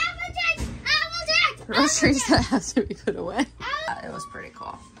 Applejack! Groceries that have to be put away. It was pretty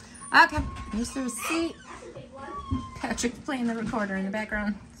cool. Okay, here's the receipt. Patrick's playing the recorder in the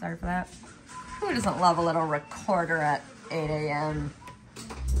background. Sorry for that. Who doesn't love a little recorder at 8 a.m.?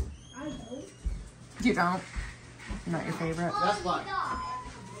 I don't. You don't? Not your favorite? That's fine.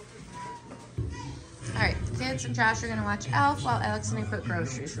 Alright, the kids and Josh are gonna watch Elf while Alex and I put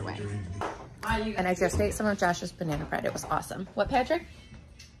groceries away. And I just ate some of Josh's banana bread. It was awesome. What, Patrick?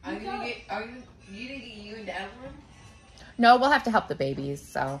 You need to get you and Dad one? No, we'll have to help the babies,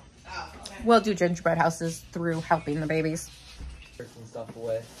 so. Oh, okay. We'll do gingerbread houses through helping the babies. And stuff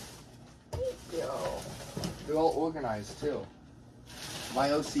away. Yo. They're all organized too. My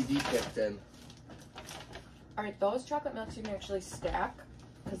OCD kicked in. Alright, those chocolate milks you can actually stack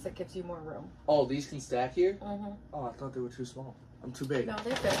because it gives you more room. Oh, these can stack here? Mm-hmm. Oh, I thought they were too small. I'm too big. No,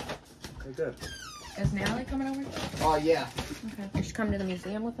 they're good. They're good. Is Natalie coming over? Oh, yeah. Okay. Is she coming to the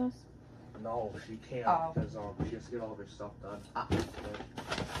museum with us? No, she can't Oh. because she has to get all of her stuff done. Ah.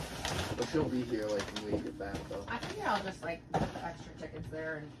 But she'll be here like when we get back though. I figure I'll just like put extra tickets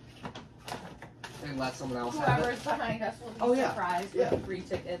there And let someone else and have whoever's it. behind us will be Oh, yeah. surprised Yeah. with free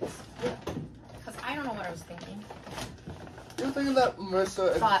tickets. Yeah. Because I don't know what I was thinking. You were thinking that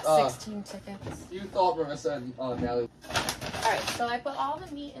Marissa and, Bought 16 tickets. you thought Marissa and Natalie. Alright, so I put all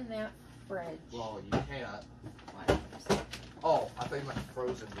the meat in that fridge. Well, you can't. What? Oh, I thought you meant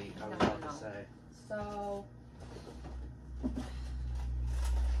frozen meat. I was No, about no. to say. So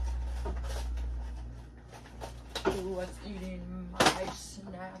who was eating my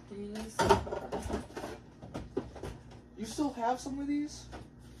snackies? You still have some of these?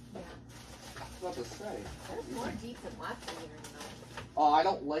 Yeah. I was about to say. There's more deep than left in here, you know. Oh, I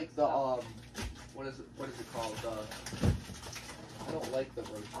don't like the what is it called? I don't like the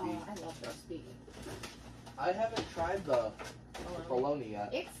roast Oh, beef. I love roast beef. I haven't tried the bologna yet.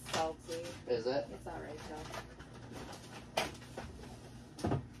 It's salty. Is it? It's alright though.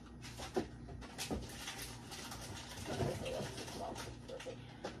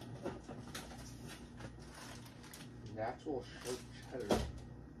 Natural sharp cheddar.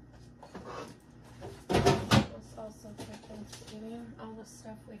 It's salty. also for Thanksgiving? All the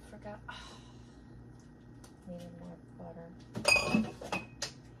stuff we forgot. Oh, needed more butter.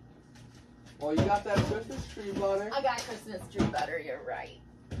 Well, you got that Christmas tree butter. I got Christmas tree butter, you're right.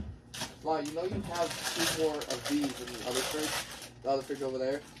 Well, you know you have 2 more of these in the other fridge. The other fridge over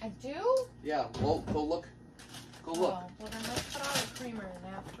there. I do? Yeah, well, go look. Go look. Oh, well then let's put all the creamer in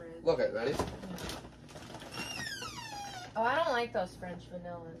that fridge. Look at it, ready? Oh, I don't like those French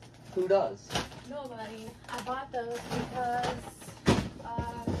vanillas. Who does? Nobody. I bought those because they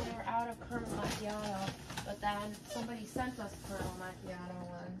were out of caramel macchiato, but then somebody sent us caramel macchiato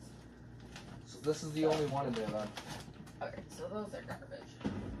ones. So this is the only one in there then. Alright, so those are garbage.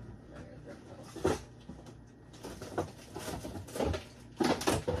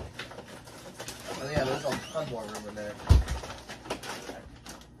 Oh yeah, there's a ton more room in there.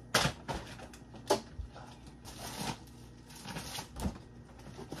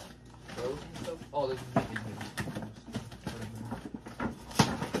 Oh, there's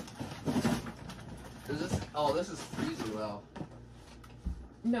this is freezer though.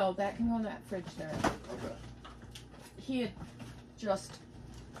 No, that can go in that fridge there. Okay. He had just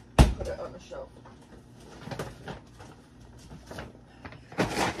put it on the shelf.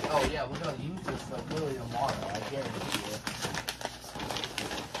 Oh yeah, we're gonna use this stuff literally tomorrow, I guarantee you.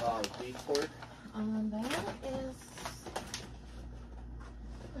 Beef pork. That is.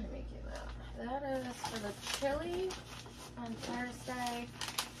 What am I making that? That is for the chili on Thursday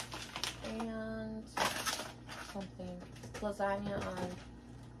and something lasagna on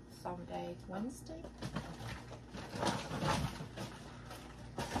Sunday, Wednesday.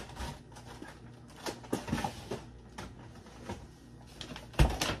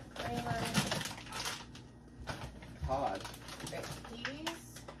 Hot. These.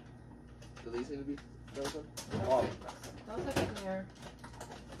 Do these need to be frozen? Oh. Those are in there.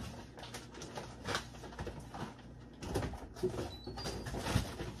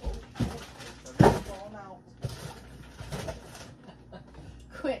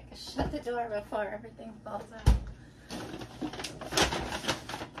 Quick, shut the door before everything falls out.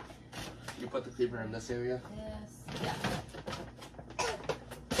 You put the creamer in this area? Yes. Yeah.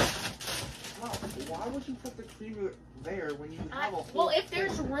 Wow, why would you put the creamer there when you have a whole... Well, if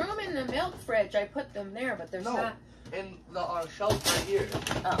there's room in the milk fridge, I put them there, but there's not. In the shelf right here.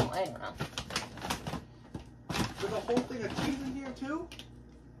 Oh, I don't know. There's a whole thing of cheese in here too?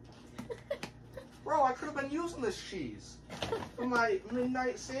 Bro, I could have been using this cheese for my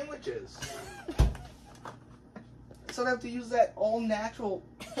midnight sandwiches. So I have to use that all-natural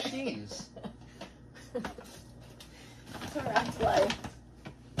cheese. Correct life.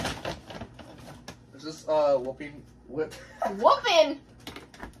 Is this whooping whip? Whooping!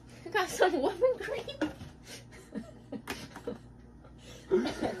 You got some whooping cream?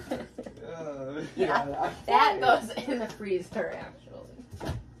 Yeah, that goes in the freezer, actually.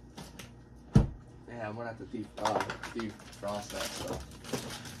 Yeah, I'm gonna have to defrost that stuff.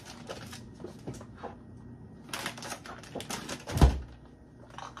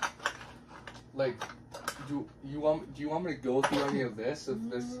 Like, do you want me to go through any of this? If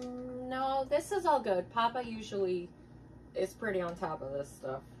this? No, this is all good. Papa usually is pretty on top of this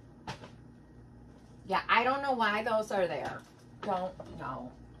stuff. Yeah, I don't know why those are there. Don't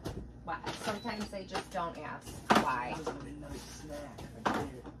know why. Sometimes they just don't ask why.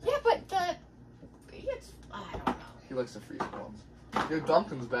 Yeah, but it's, I don't know. He likes the freeze ones. Your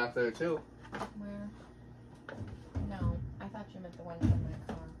Dunkin's back there too. Where? No, I thought you meant the ones in my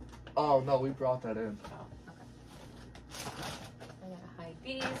car. Oh no, we brought that in. Oh, okay. I gotta hide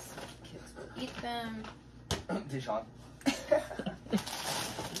these. Kids will eat them. Deshaun.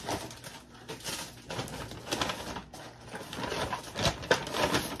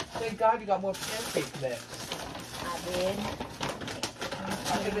 Thank God you got more pancake mix. I did.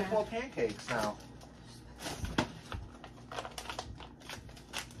 I can make more pancakes now.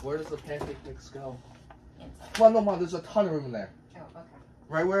 Where does the pancake mix go? Inside. Well, no, Mom, there's a ton of room in there. Oh, okay.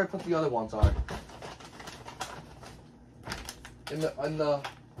 Right where I put the other ones are. In the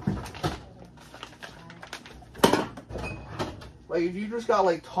like, if you just got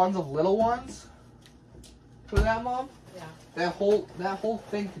like tons of little ones for that, Mom, Yeah. that whole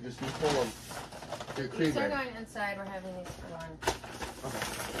thing could just be full of your These are creamer. going inside. We're having these for lunch. Okay.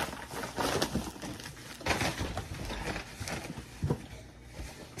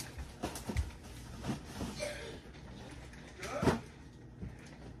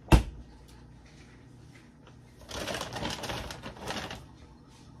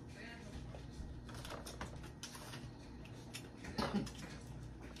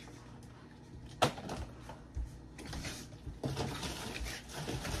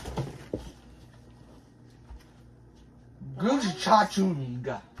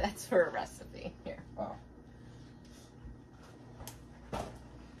 Chachung. That's for a recipe. Here. Oh.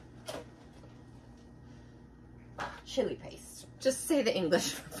 Chili paste. Just say the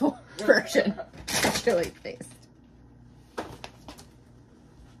English version. Chili paste. You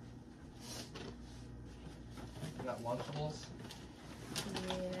got Lunchables?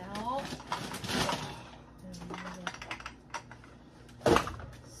 Yeah.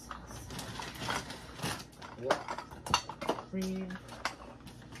 Cream.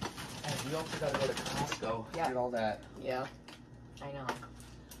 And we also gotta go to Costco. Yeah. Get all that. Yeah. I know.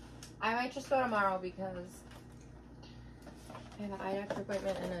 I might just go tomorrow because I have an eye doctor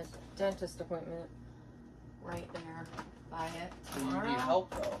appointment and a dentist appointment right there by it. So you Tomorrow. need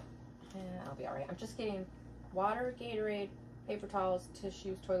help though. Yeah, I'll be alright. I'm just getting water, Gatorade, paper towels,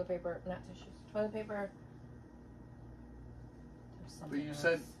 tissues, toilet paper, not tissues, toilet paper. There's But something you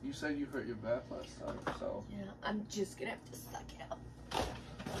else. said you hurt your back last time, so. Yeah, I'm just gonna have to suck it up.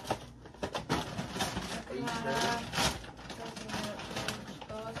 Are you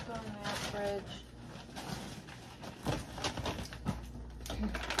Those go in that fridge.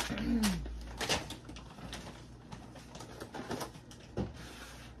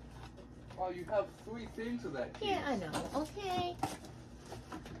 Oh, you have 3 things of that. Yeah, I know. Okay.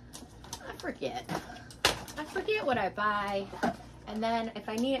 I forget. I forget what I buy. And then if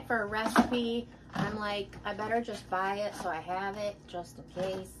I need it for a recipe, I'm like, I better just buy it so I have it just in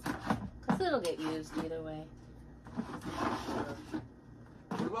case. Because it'll get used either way.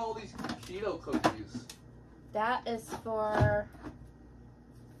 What about all these keto cookies? That is for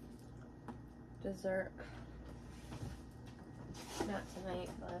dessert. Not tonight,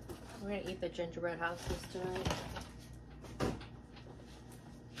 but we're going to eat the gingerbread houses tonight.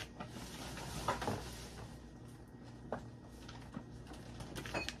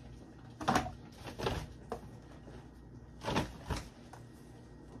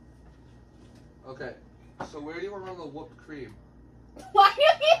 Okay, so where do you want to run the whipped cream? Why are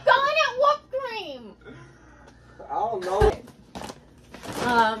you calling it whipped cream? I don't know.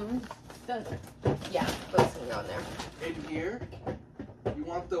 Yeah, those can go in there. In here? You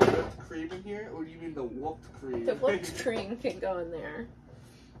want the whipped cream in here, or do you mean the whooped cream? The whipped cream can go in there.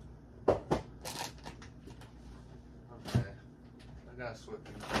 Okay. I gotta switch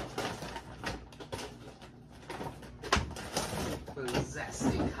things up. The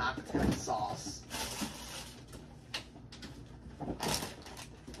zesty cocktail sauce.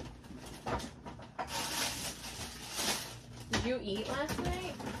 Did you eat last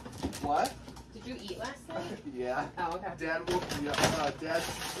night? What? Did you eat last night? Yeah. Oh, okay. Dad woke me up. Dad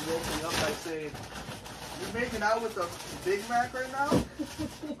woke me up by saying, "You making out with a Big Mac right now?"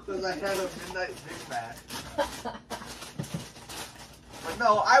 Because I had a midnight Big Mac. But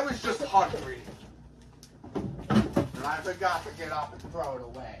no, I was just hungry. And I forgot to get up and throw it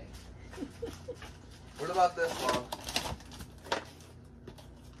away. What about this one?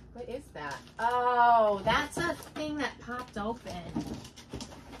 What is that? Oh, that's a thing that popped open.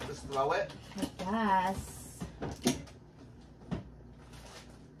 Just throw it? I guess.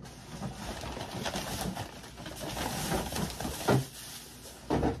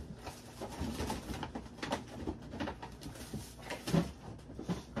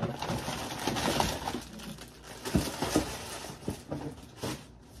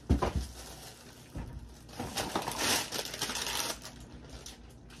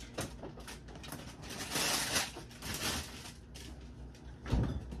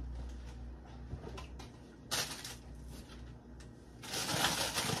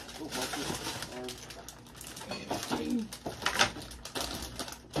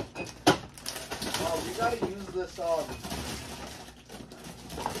 Oh, we gotta use this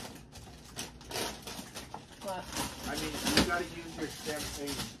What? I mean, you gotta use your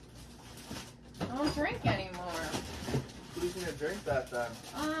champagne. I don't drink anymore. Who's gonna drink that then?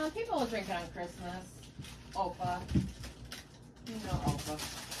 People will drink it on Christmas. Opa. You know Opa.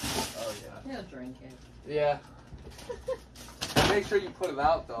 Oh yeah. He'll drink it. Yeah. Make sure you put it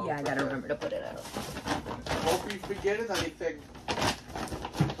out though. Yeah, I gotta remember to put it out. Hope you forgetting anything.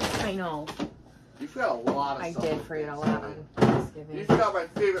 I know. You forgot a lot of I stuff. did forget a lot on Thanksgiving. You forgot my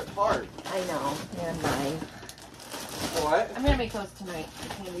favorite part. I know. And mine. What? I'm gonna make those tonight. The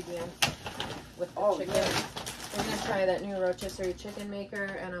candy jams with the chicken. Yeah. We're gonna try that new rotisserie chicken maker,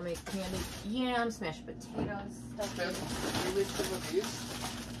 and I'll make candy yams, mashed potatoes, stuff. Can you leave some of these?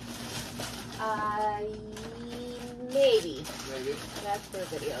 Maybe. Maybe. That's for a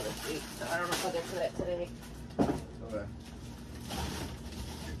video this week, so I don't know if I'll get to that today. Okay.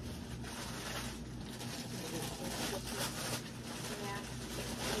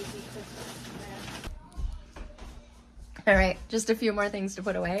 All right, just a few more things to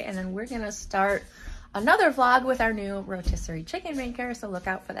put away, and then we're gonna start another vlog with our new rotisserie chicken maker, so look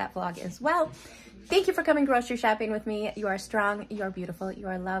out for that vlog as well. Thank you for coming grocery shopping with me. You are strong, you are beautiful, you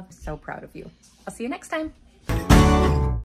are loved. So proud of you. I'll see you next time.